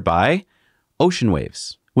powered by ocean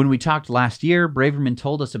waves. When we talked last year, Braverman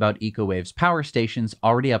told us about EcoWave's power stations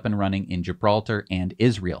already up and running in Gibraltar and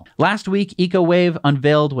Israel. Last week, EcoWave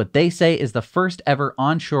unveiled what they say is the first ever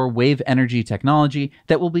onshore wave energy technology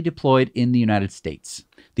that will be deployed in the United States.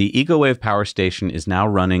 The EcoWave power station is now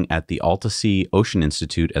running at the Alta Sea Ocean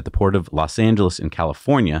Institute at the Port of Los Angeles in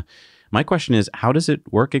California. My question is, how does it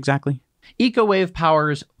work exactly? EcoWave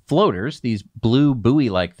powers floaters, these blue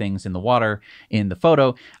buoy-like things in the water in the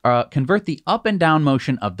photo, convert the up and down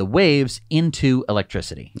motion of the waves into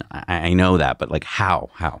electricity. I know that, but like how?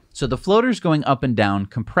 So the floaters going up and down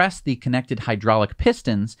compress the connected hydraulic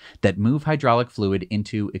pistons that move hydraulic fluid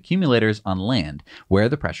into accumulators on land, where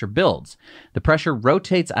the pressure builds. The pressure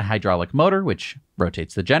rotates a hydraulic motor, which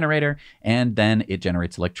rotates the generator, and then it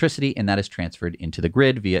generates electricity, and that is transferred into the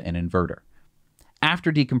grid via an inverter.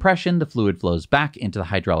 After decompression, the fluid flows back into the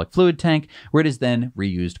hydraulic fluid tank, where it is then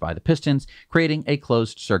reused by the pistons, creating a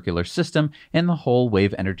closed circular system, and the whole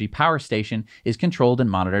wave energy power station is controlled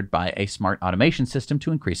and monitored by a smart automation system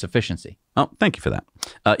to increase efficiency. Oh, thank you for that.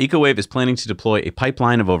 EcoWave is planning to deploy a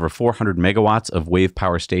pipeline of over 400 megawatts of wave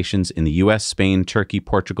power stations in the US, Spain, Turkey,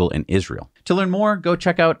 Portugal, and Israel. To learn more, go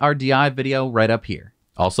check out our DI video right up here.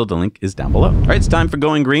 Also, the link is down below. All right, it's time for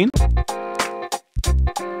Going Green.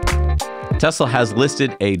 Tesla has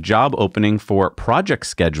listed a job opening for project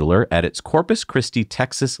scheduler at its Corpus Christi,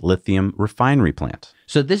 Texas lithium refinery plant.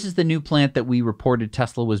 So this is the new plant that we reported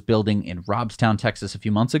Tesla was building in Robstown, Texas a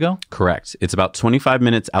few months ago? Correct. It's about 25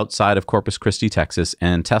 minutes outside of Corpus Christi, Texas,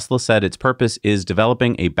 and Tesla said its purpose is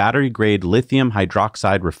developing a battery-grade lithium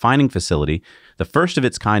hydroxide refining facility, the first of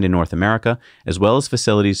its kind in North America, as well as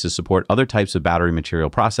facilities to support other types of battery material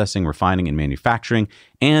processing, refining, and manufacturing,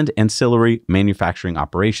 and ancillary manufacturing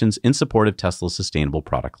operations in support of Tesla's sustainable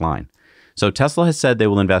product line. So Tesla has said they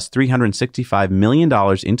will invest $365 million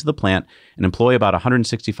into the plant and employ about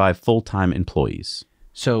 165 full-time employees.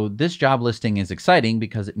 So this job listing is exciting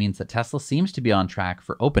because it means that Tesla seems to be on track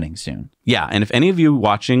for opening soon. Yeah, and if any of you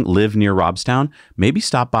watching live near Robstown, maybe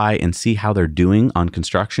stop by and see how they're doing on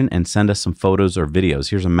construction and send us some photos or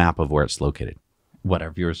videos. Here's a map of where it's located. What,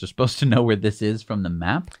 our viewers are supposed to know where this is from the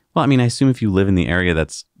map? Well, I mean, I assume if you live in the area,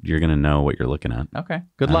 you're going to know what you're looking at. Okay,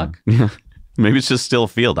 good luck. Maybe it's just still a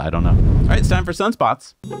field. I don't know. All right, it's time for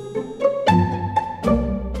Sunspots.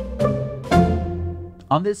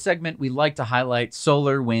 On this segment, we like to highlight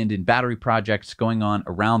solar, wind, and battery projects going on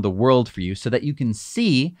around the world for you so that you can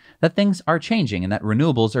see that things are changing and that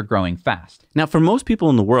renewables are growing fast. Now, for most people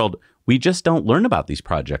in the world, we just don't learn about these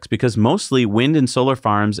projects because mostly wind and solar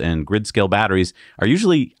farms and grid-scale batteries are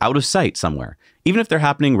usually out of sight somewhere, even if they're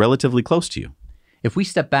happening relatively close to you. If we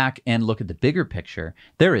step back and look at the bigger picture,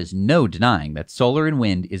 there is no denying that solar and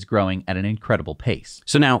wind is growing at an incredible pace.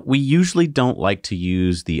 So now, we usually don't like to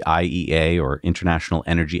use the IEA or International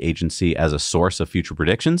Energy Agency as a source of future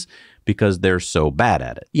predictions because they're so bad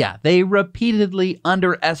at it. Yeah, they repeatedly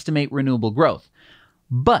underestimate renewable growth.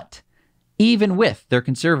 But even with their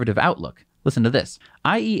conservative outlook, listen to this.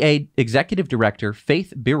 IEA Executive Director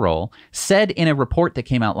Faith Birol said in a report that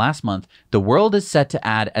came out last month, the world is set to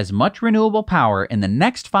add as much renewable power in the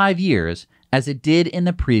next 5 years as it did in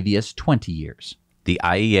the previous 20 years. The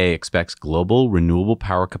IEA expects global renewable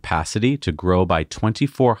power capacity to grow by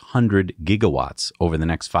 2,400 gigawatts over the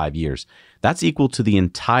next 5 years. That's equal to the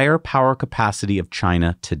entire power capacity of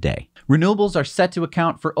China today. Renewables are set to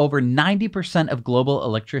account for over 90% of global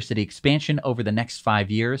electricity expansion over the next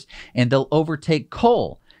 5 years, and they'll overtake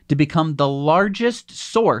coal to become the largest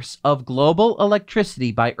source of global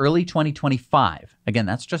electricity by early 2025. Again,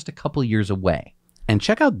 that's just a couple years away. And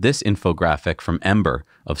check out this infographic from Ember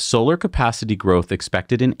of solar capacity growth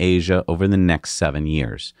expected in Asia over the next 7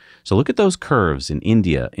 years. So look at those curves in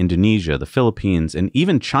India, Indonesia, the Philippines, and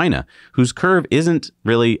even China, whose curve isn't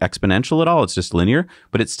really exponential at all. It's just linear,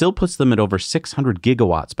 but it still puts them at over 600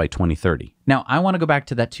 gigawatts by 2030. Now, I want to go back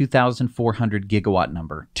to that 2,400 gigawatt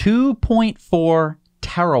number. 2.4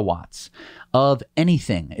 terawatts of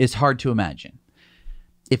anything is hard to imagine.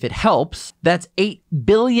 If it helps, that's 8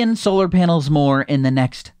 billion solar panels more in the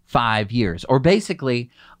next 5 years, or basically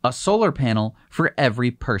a solar panel for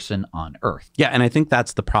every person on Earth. Yeah, and I think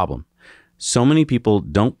that's the problem. So many people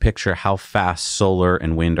don't picture how fast solar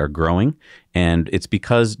and wind are growing, and it's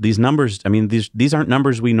because these numbers, I mean, these aren't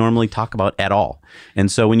numbers we normally talk about at all. And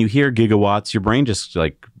so when you hear gigawatts, your brain just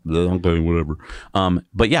like, okay, whatever.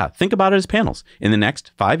 But yeah, think about it as panels. In the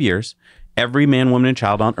next 5 years, every man, woman, and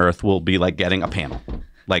child on Earth will be like getting a panel.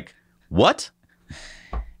 Like, what?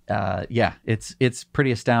 Yeah, it's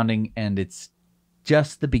pretty astounding, and it's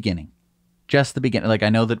just the beginning. Just the beginning. Like, I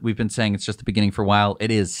know that we've been saying it's just the beginning for a while.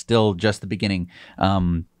 It is still just the beginning.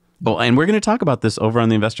 Well, and we're going to talk about this over on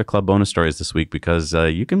the Investor Club bonus stories this week because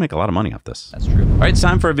you can make a lot of money off this. That's true. All right, it's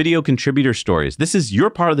time for video contributor stories. This is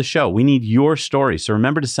your part of the show. We need your stories. So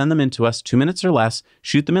remember to send them in to us 2 minutes or less.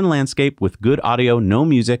 Shoot them in landscape with good audio, no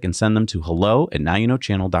music, and send them to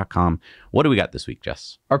hello@nowyouknowchannel.com. What do we got this week,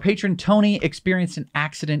 Jess? Our patron Tony experienced an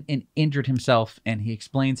accident and injured himself, and he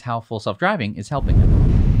explains how full self-driving is helping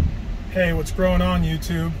him. Hey, what's going on,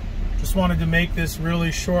 YouTube? Just wanted to make this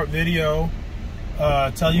really short video.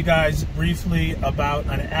 Tell you guys briefly about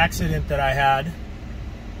an accident that I had.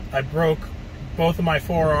 I broke both of my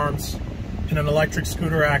forearms in an electric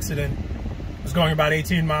scooter accident. I was going about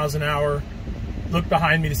 18 miles an hour, looked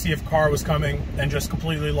behind me to see if a car was coming, and just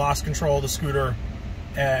completely lost control of the scooter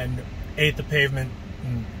and ate the pavement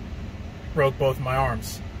and broke both of my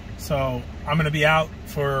arms. So I'm going to be out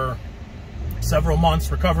for several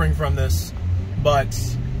months recovering from this, But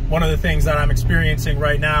one of the things that I'm experiencing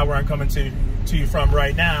right now, where I'm coming to you from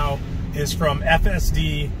right now, is from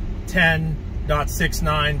FSD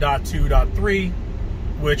 10.69.2.3,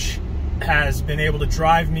 which has been able to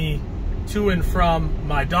drive me to and from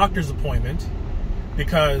my doctor's appointment,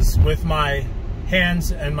 because with my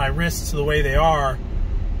hands and my wrists the way they are,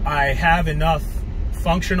 I have enough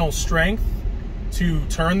functional strength to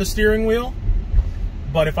turn the steering wheel.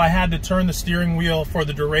 But if I had to turn the steering wheel for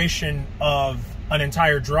the duration of an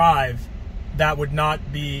entire drive, that would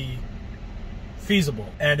not be feasible.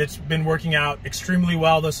 And it's been working out extremely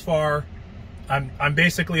well thus far. I'm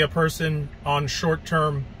basically a person on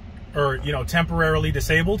short-term, or temporarily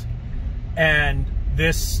disabled, and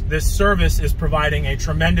this service is providing a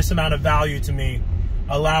tremendous amount of value to me,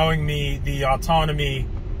 allowing me the autonomy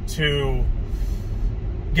to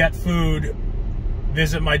get food,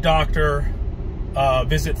 visit my doctor,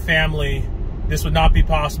 visit family. This would not be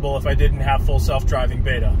possible if I didn't have full self-driving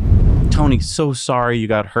beta. Tony, so sorry you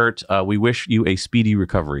got hurt. We wish you a speedy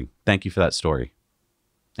recovery. Thank you for that story.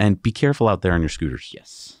 And be careful out there on your scooters.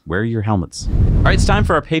 Yes. Wear your helmets. All right, it's time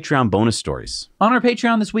for our Patreon bonus stories. On our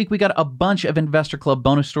Patreon this week, we got a bunch of Investor Club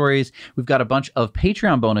bonus stories. We've got a bunch of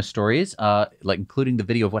Patreon bonus stories, like including the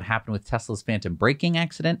video of what happened with Tesla's phantom braking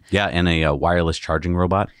accident. Yeah, and a wireless charging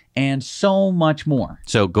robot. And so much more.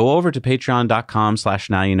 So go over to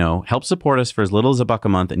patreon.com/nowyouknow. Help support us for as little as $1 a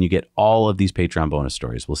month, and you get all of these Patreon bonus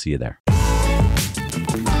stories. We'll see you there.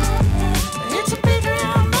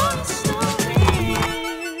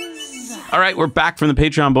 All right, we're back from the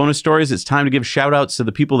Patreon bonus stories. It's time to give shout outs to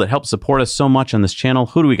the people that help support us so much on this channel.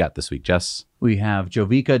 Who do we got this week, Jess? We have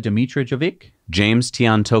Jovika Dimitrovic, James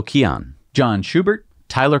Tiantokian, John Schubert,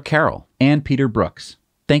 Tyler Carroll, and Peter Brooks.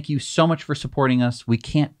 Thank you so much for supporting us. We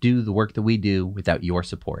can't do the work that we do without your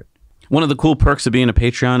support. One of the cool perks of being a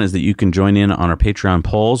Patreon is that you can join in on our Patreon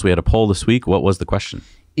polls. We had a poll this week. What was the question?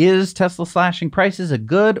 Is Tesla slashing prices a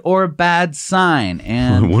good or a bad sign?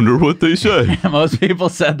 And I wonder what they say. most people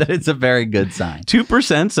said that it's a very good sign.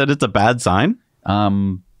 2% said it's a bad sign.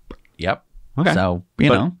 Yep. Okay. So, you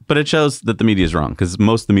know. But it shows that the media is wrong, because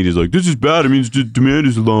most of the media is like, this is bad. It means the demand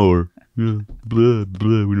is lower. Yeah. Blah,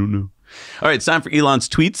 blah. We don't know. All right. It's time for Elon's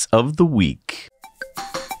tweets of the week.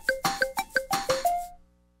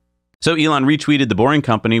 So Elon retweeted The Boring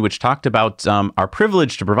Company, which talked about our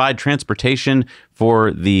privilege to provide transportation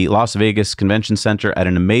for the Las Vegas Convention Center at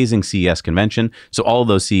an amazing CES convention. So all of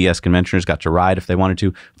those CES conventioners got to ride if they wanted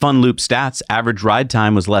to. Fun loop stats: average ride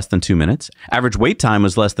time was less than 2 minutes. Average wait time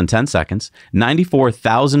was less than 10 seconds.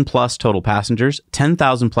 94,000 plus total passengers.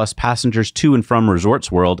 10,000 plus passengers to and from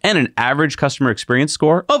Resorts World. And an average customer experience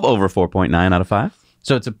score of over 4.9 out of 5.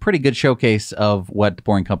 So it's a pretty good showcase of what The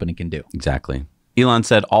Boring Company can do. Exactly. Elon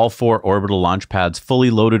said all 4 orbital launch pads fully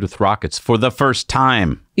loaded with rockets for the first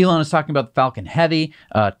time. Elon is talking about the Falcon Heavy,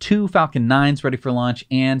 2 Falcon 9s ready for launch,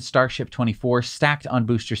 and Starship 24 stacked on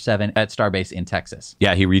Booster 7 at Starbase in Texas.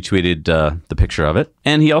 Yeah, he retweeted the picture of it.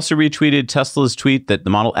 And he also retweeted Tesla's tweet that the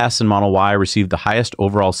Model S and Model Y received the highest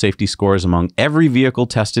overall safety scores among every vehicle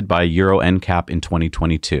tested by Euro NCAP in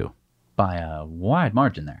 2022. By a wide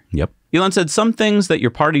margin there. Yep. Elon said some things that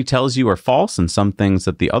your party tells you are false and some things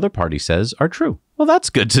that the other party says are true. Well, that's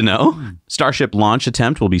good to know. Starship launch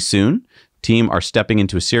attempt will be soon. Team are stepping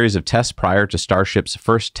into a series of tests prior to Starship's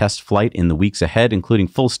first test flight in the weeks ahead, including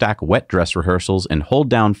full stack wet dress rehearsals and hold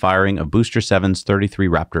down firing of Booster 7's 33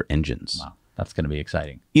 Raptor engines. Wow. That's going to be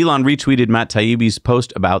exciting. Elon retweeted Matt Taibbi's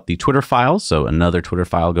post about the Twitter files, so another Twitter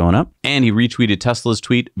file going up. And he retweeted Tesla's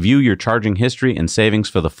tweet, view your charging history and savings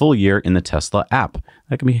for the full year in the Tesla app.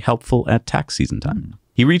 That can be helpful at tax season time.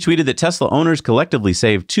 He retweeted that Tesla owners collectively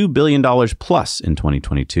saved $2 billion plus in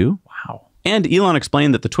 2022. Wow. And Elon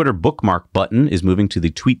explained that the Twitter bookmark button is moving to the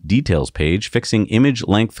tweet details page, fixing image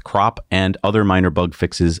length crop and other minor bug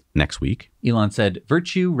fixes next week. Elon said,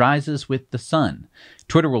 virtue rises with the sun.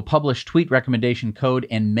 Twitter will publish tweet recommendation code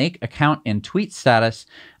and make account and tweet status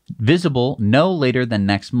visible no later than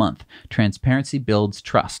next month. Transparency builds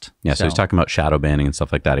trust. Yeah, so he's talking about shadow banning and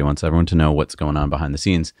stuff like that. He wants everyone to know what's going on behind the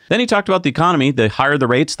scenes. Then he talked about the economy. The higher the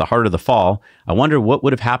rates, the harder the fall. I wonder what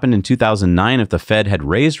would have happened in 2009 if the Fed had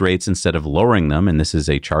raised rates instead of lowering them. And this is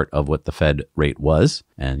a chart of what the Fed rate was.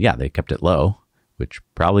 And yeah, they kept it low, which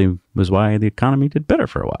probably was why the economy did better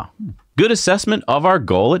for a while. Good assessment of our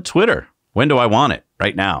goal at Twitter. When do I want it?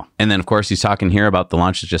 Right now. And then, of course, he's talking here about the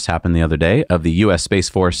launch that just happened the other day of the U.S. Space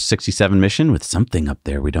Force 67 mission with something up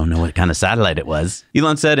there. We don't know what kind of satellite it was.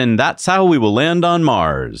 Elon said, and that's how we will land on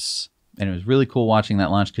Mars. And it was really cool watching that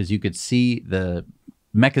launch because you could see the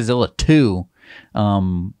Mechazilla 2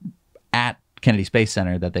 at Kennedy Space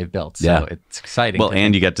Center that they've built. So Yeah. it's exciting. Well,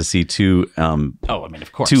 and you get to see two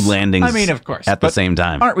of course. two landings of course. at the But same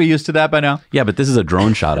time. Aren't we used to that by now? Yeah, but this is a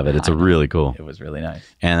drone shot of it. It's a really cool. It was really nice.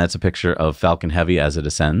 And that's a picture of Falcon Heavy as it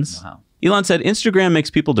ascends. Wow. Elon said, Instagram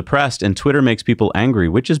makes people depressed and Twitter makes people angry.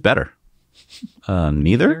 Which is better?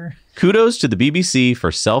 Neither. Kudos to the BBC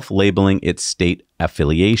for self-labeling its state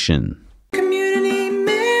affiliation.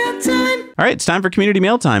 All right, it's time for community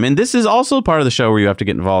mail time. And this is also part of the show where you have to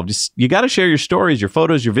get involved. You got to share your stories, your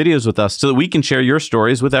photos, your videos with us so that we can share your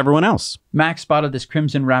stories with everyone else. Max spotted this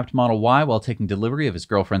crimson-wrapped Model Y while taking delivery of his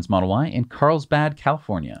girlfriend's Model Y in Carlsbad,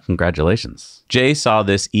 California. Congratulations. Jay saw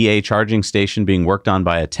this EA charging station being worked on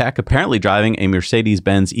by a tech apparently driving a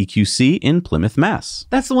Mercedes-Benz EQC in Plymouth, Mass.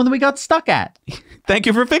 That's the one that we got stuck at. Thank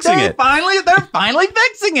you for fixing it. They're finally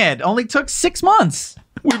fixing it. Only took 6 months.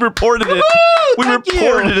 We reported it. We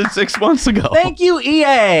reported it 6 months ago. Thank you,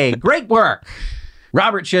 EA. Great work.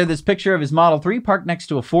 Robert shared this picture of his Model 3 parked next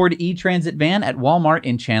to a Ford e-Transit van at Walmart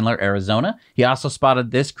in Chandler, Arizona. He also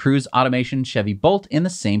spotted this Cruise Automation Chevy Bolt in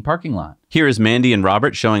the same parking lot. Here is Mandy and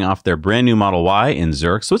Robert showing off their brand new Model Y in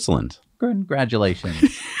Zurich, Switzerland.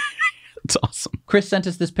 Congratulations. It's awesome. Chris sent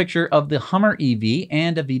us this picture of the Hummer EV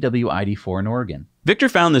and a VW ID4 in Oregon. Victor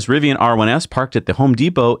found this Rivian R1S parked at the Home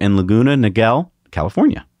Depot in Laguna Niguel,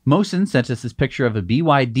 California. Mosin sent us this picture of a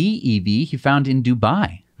BYD EV he found in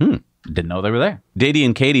Dubai. Didn't know they were there. Dadey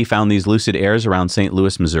and Katie found these Lucid Airs around St.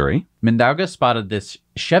 Louis, Missouri. Mindauga spotted this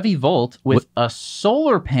Chevy Volt with a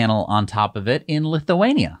solar panel on top of it in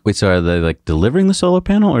Lithuania. Wait, so are they like delivering the solar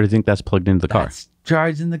panel or do you think that's plugged into the car? That's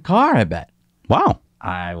charged in the car, I bet. Wow.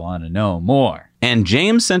 I want to know more. And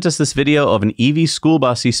James sent us this video of an EV school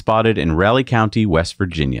bus he spotted in Raleigh County, West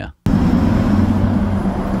Virginia.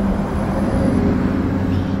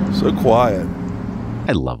 So quiet.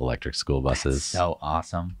 I love electric school buses. So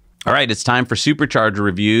awesome. All right, it's time for Supercharger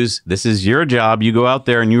reviews. This is your job. You go out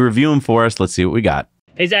there and you review them for us. Let's see what we got.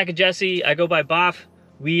 Hey, Zach and Jesse. I go by Boff.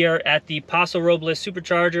 We are at the Paso Robles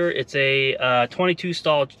Supercharger. It's a 22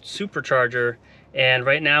 stall supercharger. And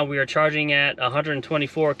right now we are charging at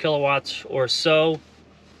 124 kilowatts or so.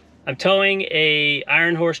 I'm towing a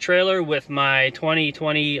Iron Horse trailer with my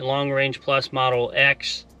 2020 Long Range Plus Model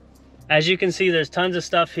X. As you can see, there's tons of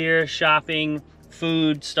stuff here, shopping,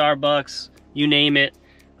 food, Starbucks, you name it.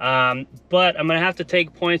 But I'm gonna have to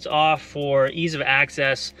take points off for ease of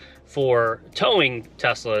access for towing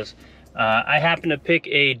Teslas. I happen to pick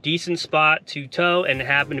a decent spot to tow and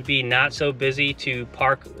happen to be not so busy to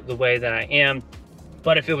park the way that I am.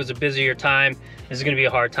 But if it was a busier time, this is gonna be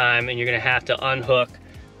a hard time and you're gonna have to unhook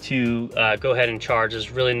to go ahead and charge.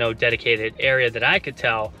 There's really no dedicated area that I could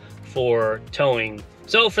tell for towing.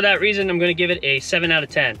 So for that reason, I'm gonna give it a 7 out of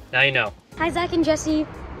 10. Now you know. Hi, Zach and Jesse.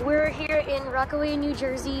 We're here in Rockaway, New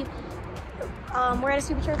Jersey. We're at a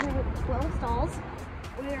supercharger with 12 stalls.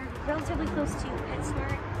 We're relatively close to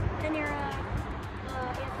PetSmart, Panera, a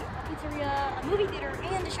pizzeria, a movie theater,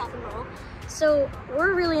 and a shopping mall. So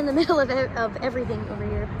we're really in the middle of everything over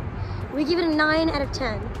here. We give it a 9 out of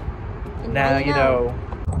 10. And now you know.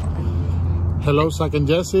 Hello, Zach and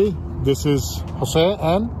Jesse. This is Jose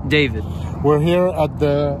and David. We're here at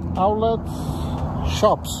the outlet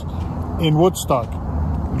shops in Woodstock,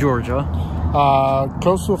 Georgia.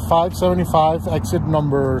 Close to 575, exit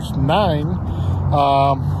number 9.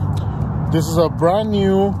 This is a brand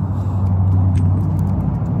new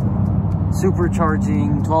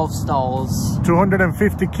Supercharging, 12 stalls.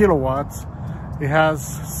 250 kilowatts. It has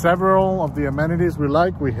several of the amenities we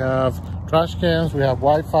like. We have trash cans, we have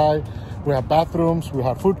Wi-Fi, we have bathrooms, we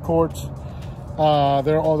have food courts.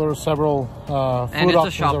 There are other several food options around. It's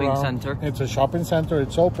a shopping center. It's a shopping center.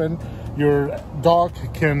 It's open. Your dog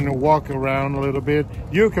can walk around a little bit.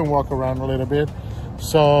 You can walk around a little bit.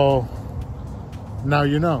 So now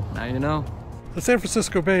you know. Now you know. The San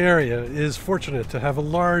Francisco Bay Area is fortunate to have a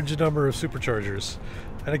large number of superchargers.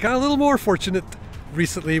 And it got a little more fortunate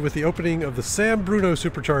recently with the opening of the San Bruno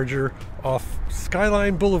Supercharger off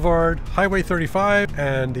Skyline Boulevard, Highway 35,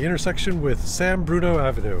 and the intersection with San Bruno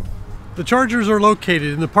Avenue. The chargers are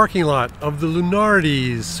located in the parking lot of the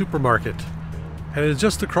Lunardi's supermarket, and it is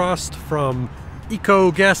just across from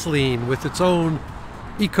Eco Gasoline with its own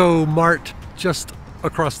Eco Mart just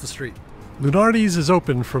across the street. Lunardi's is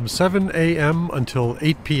open from 7 a.m. until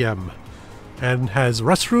 8 p.m. and has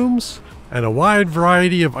restrooms and a wide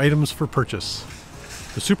variety of items for purchase.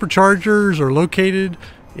 The superchargers are located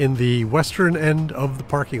in the western end of the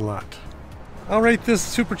parking lot. I'll rate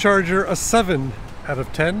this supercharger a 7 out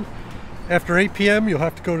of 10. After 8 p.m. you'll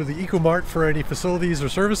have to go to the EcoMart for any facilities or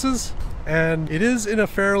services, and it is in a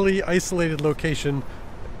fairly isolated location,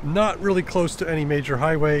 not really close to any major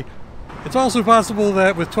highway, It's also possible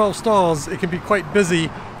that with 12 stalls, it can be quite busy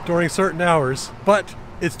during certain hours, but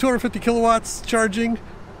it's 250 kilowatts charging,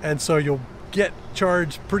 and so you'll get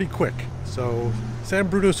charged pretty quick. So San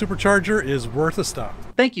Bruno Supercharger is worth a stop.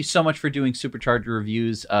 Thank you so much for doing Supercharger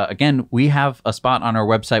reviews. Again, we have a spot on our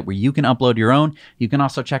website where you can upload your own. You can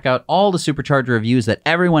also check out all the Supercharger reviews that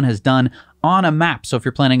everyone has done on a map. So if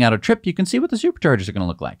you're planning out a trip, you can see what the Superchargers are going to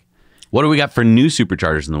look like. What do we got for new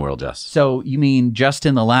Superchargers in the world, Jess? So you mean just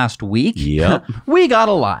in the last week? Yep. We got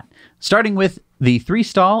a lot. Starting with the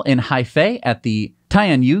 3-stall in Haifei at the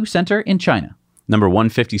Tianyu Center in China. Number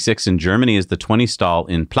 156 in Germany is the 20-stall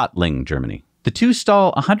in Plattling, Germany. The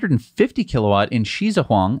 2-stall 150 kilowatt in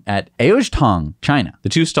Shizahuang at Aozhtong, China. The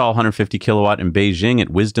 2-stall 150 kilowatt in Beijing at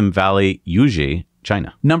Wisdom Valley, Yuzhi,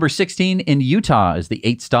 China. Number 16 in Utah is the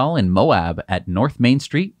 8-stall in Moab at North Main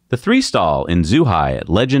Street. The 3-stall in Zhuhai at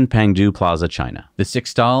Legend Pangju Plaza, China. The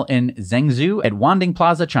 6-stall in Zhengzhou at Wanding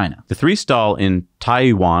Plaza, China. The 3-stall in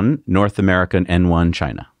Taiwan, North American N1,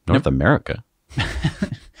 China. North America?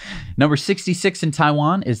 Number 66 in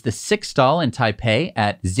Taiwan is the 6-stall in Taipei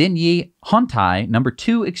at Xinyi Hontai, number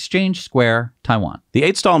 2 Exchange Square, Taiwan. The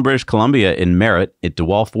 8-stall in British Columbia in Merritt at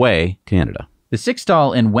DeWolf Way, Canada. The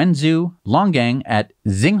 6-stall in Wenzhou, Longgang at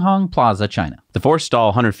Xinghong Plaza, China. The 4-stall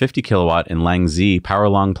 150 kilowatt in Langzi,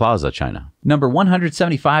 Powerlong Plaza, China. Number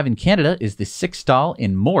 175 in Canada is the 6-stall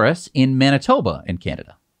in Morris in Manitoba in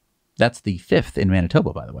Canada. That's the 5th in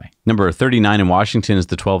Manitoba, by the way. Number 39 in Washington is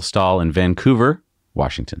the 12-stall in Vancouver,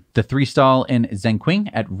 Washington. The 3-stall in Zhengqing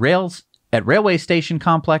at Railway Station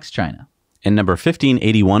Complex, China. And number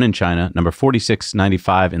 1581 in China, number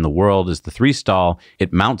 4695 in the world is the 3-stall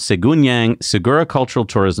at Mount Segunyang, Segura Cultural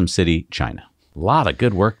Tourism City, China. A lot of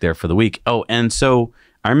good work there for the week. Oh, and so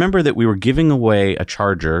I remember that we were giving away a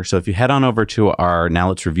charger. So if you head on over to our Now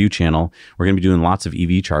Let's Review channel, we're going to be doing lots of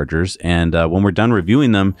EV chargers. And when we're done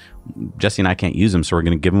reviewing them, Jesse and I can't use them, so we're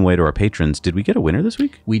going to give them away to our patrons. Did we get a winner this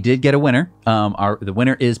week? We did get a winner. The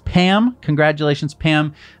winner is Pam. Congratulations,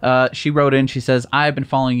 Pam. She wrote in. She says, I've been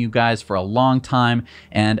following you guys for a long time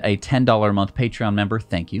and a $10 a month Patreon member.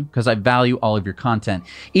 Thank you, because I value all of your content.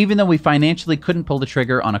 Even though we financially couldn't pull the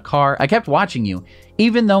trigger on a car, I kept watching you.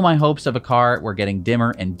 Even though my hopes of a car were getting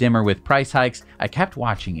dimmer and dimmer with price hikes, I kept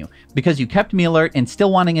watching you because you kept me alert and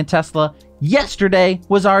still wanting a Tesla. Yesterday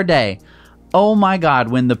was our day. Oh my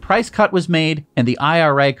God, when the price cut was made and the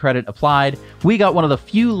IRA credit applied, we got one of the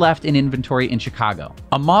few left in inventory in Chicago.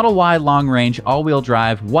 A Model Y long range, all-wheel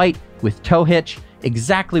drive, white with tow hitch,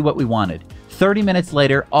 exactly what we wanted. 30 minutes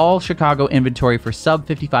later, all Chicago inventory for sub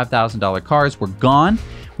 $55,000 cars were gone.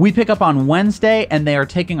 We pick up on Wednesday and they are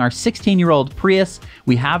taking our 16-year-old Prius.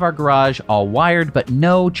 We have our garage all wired, but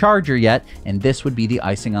no charger yet, and this would be the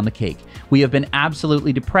icing on the cake. We have been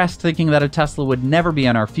absolutely depressed thinking that a Tesla would never be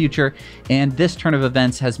in our future, and this turn of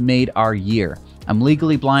events has made our year. I'm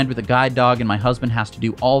legally blind with a guide dog and my husband has to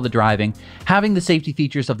do all the driving. Having the safety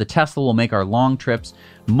features of the Tesla will make our long trips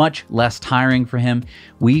much less tiring for him.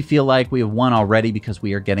 We feel like we have won already because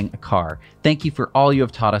we are getting a car. Thank you for all you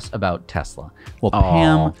have taught us about Tesla. Well,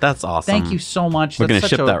 Pam, that's awesome. Thank you so much. We're going to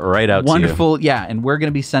ship that right out to you. Wonderful. Yeah, and we're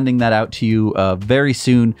going to be sending that out to you very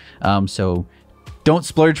soon. So don't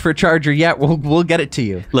splurge for a charger yet. We'll get it to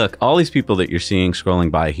you. Look, all these people that you're seeing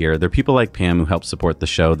scrolling by here, they're people like Pam who help support the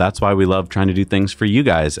show. That's why we love trying to do things for you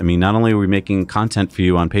guys. I mean, not only are we making content for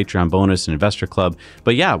you on Patreon Bonus and Investor Club,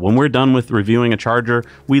 but yeah, when we're done with reviewing a charger,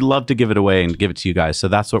 we love to give it away and give it to you guys. So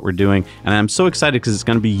that's what we're doing. And I'm so excited because it's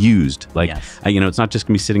going to be used. Like, yes. It's not just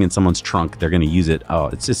going to be sitting in someone's trunk. They're going to use it. Oh,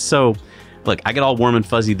 it's just so... Look, I get all warm and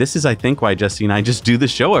fuzzy. This is, I think, why Jesse and I just do the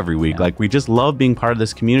show every week. Yeah. Like, we just love being part of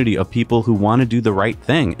this community of people who want to do the right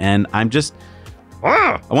thing. And I'm just,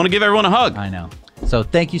 I want to give everyone a hug. I know. So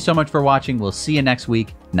thank you so much for watching. We'll see you next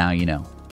week. Now you know.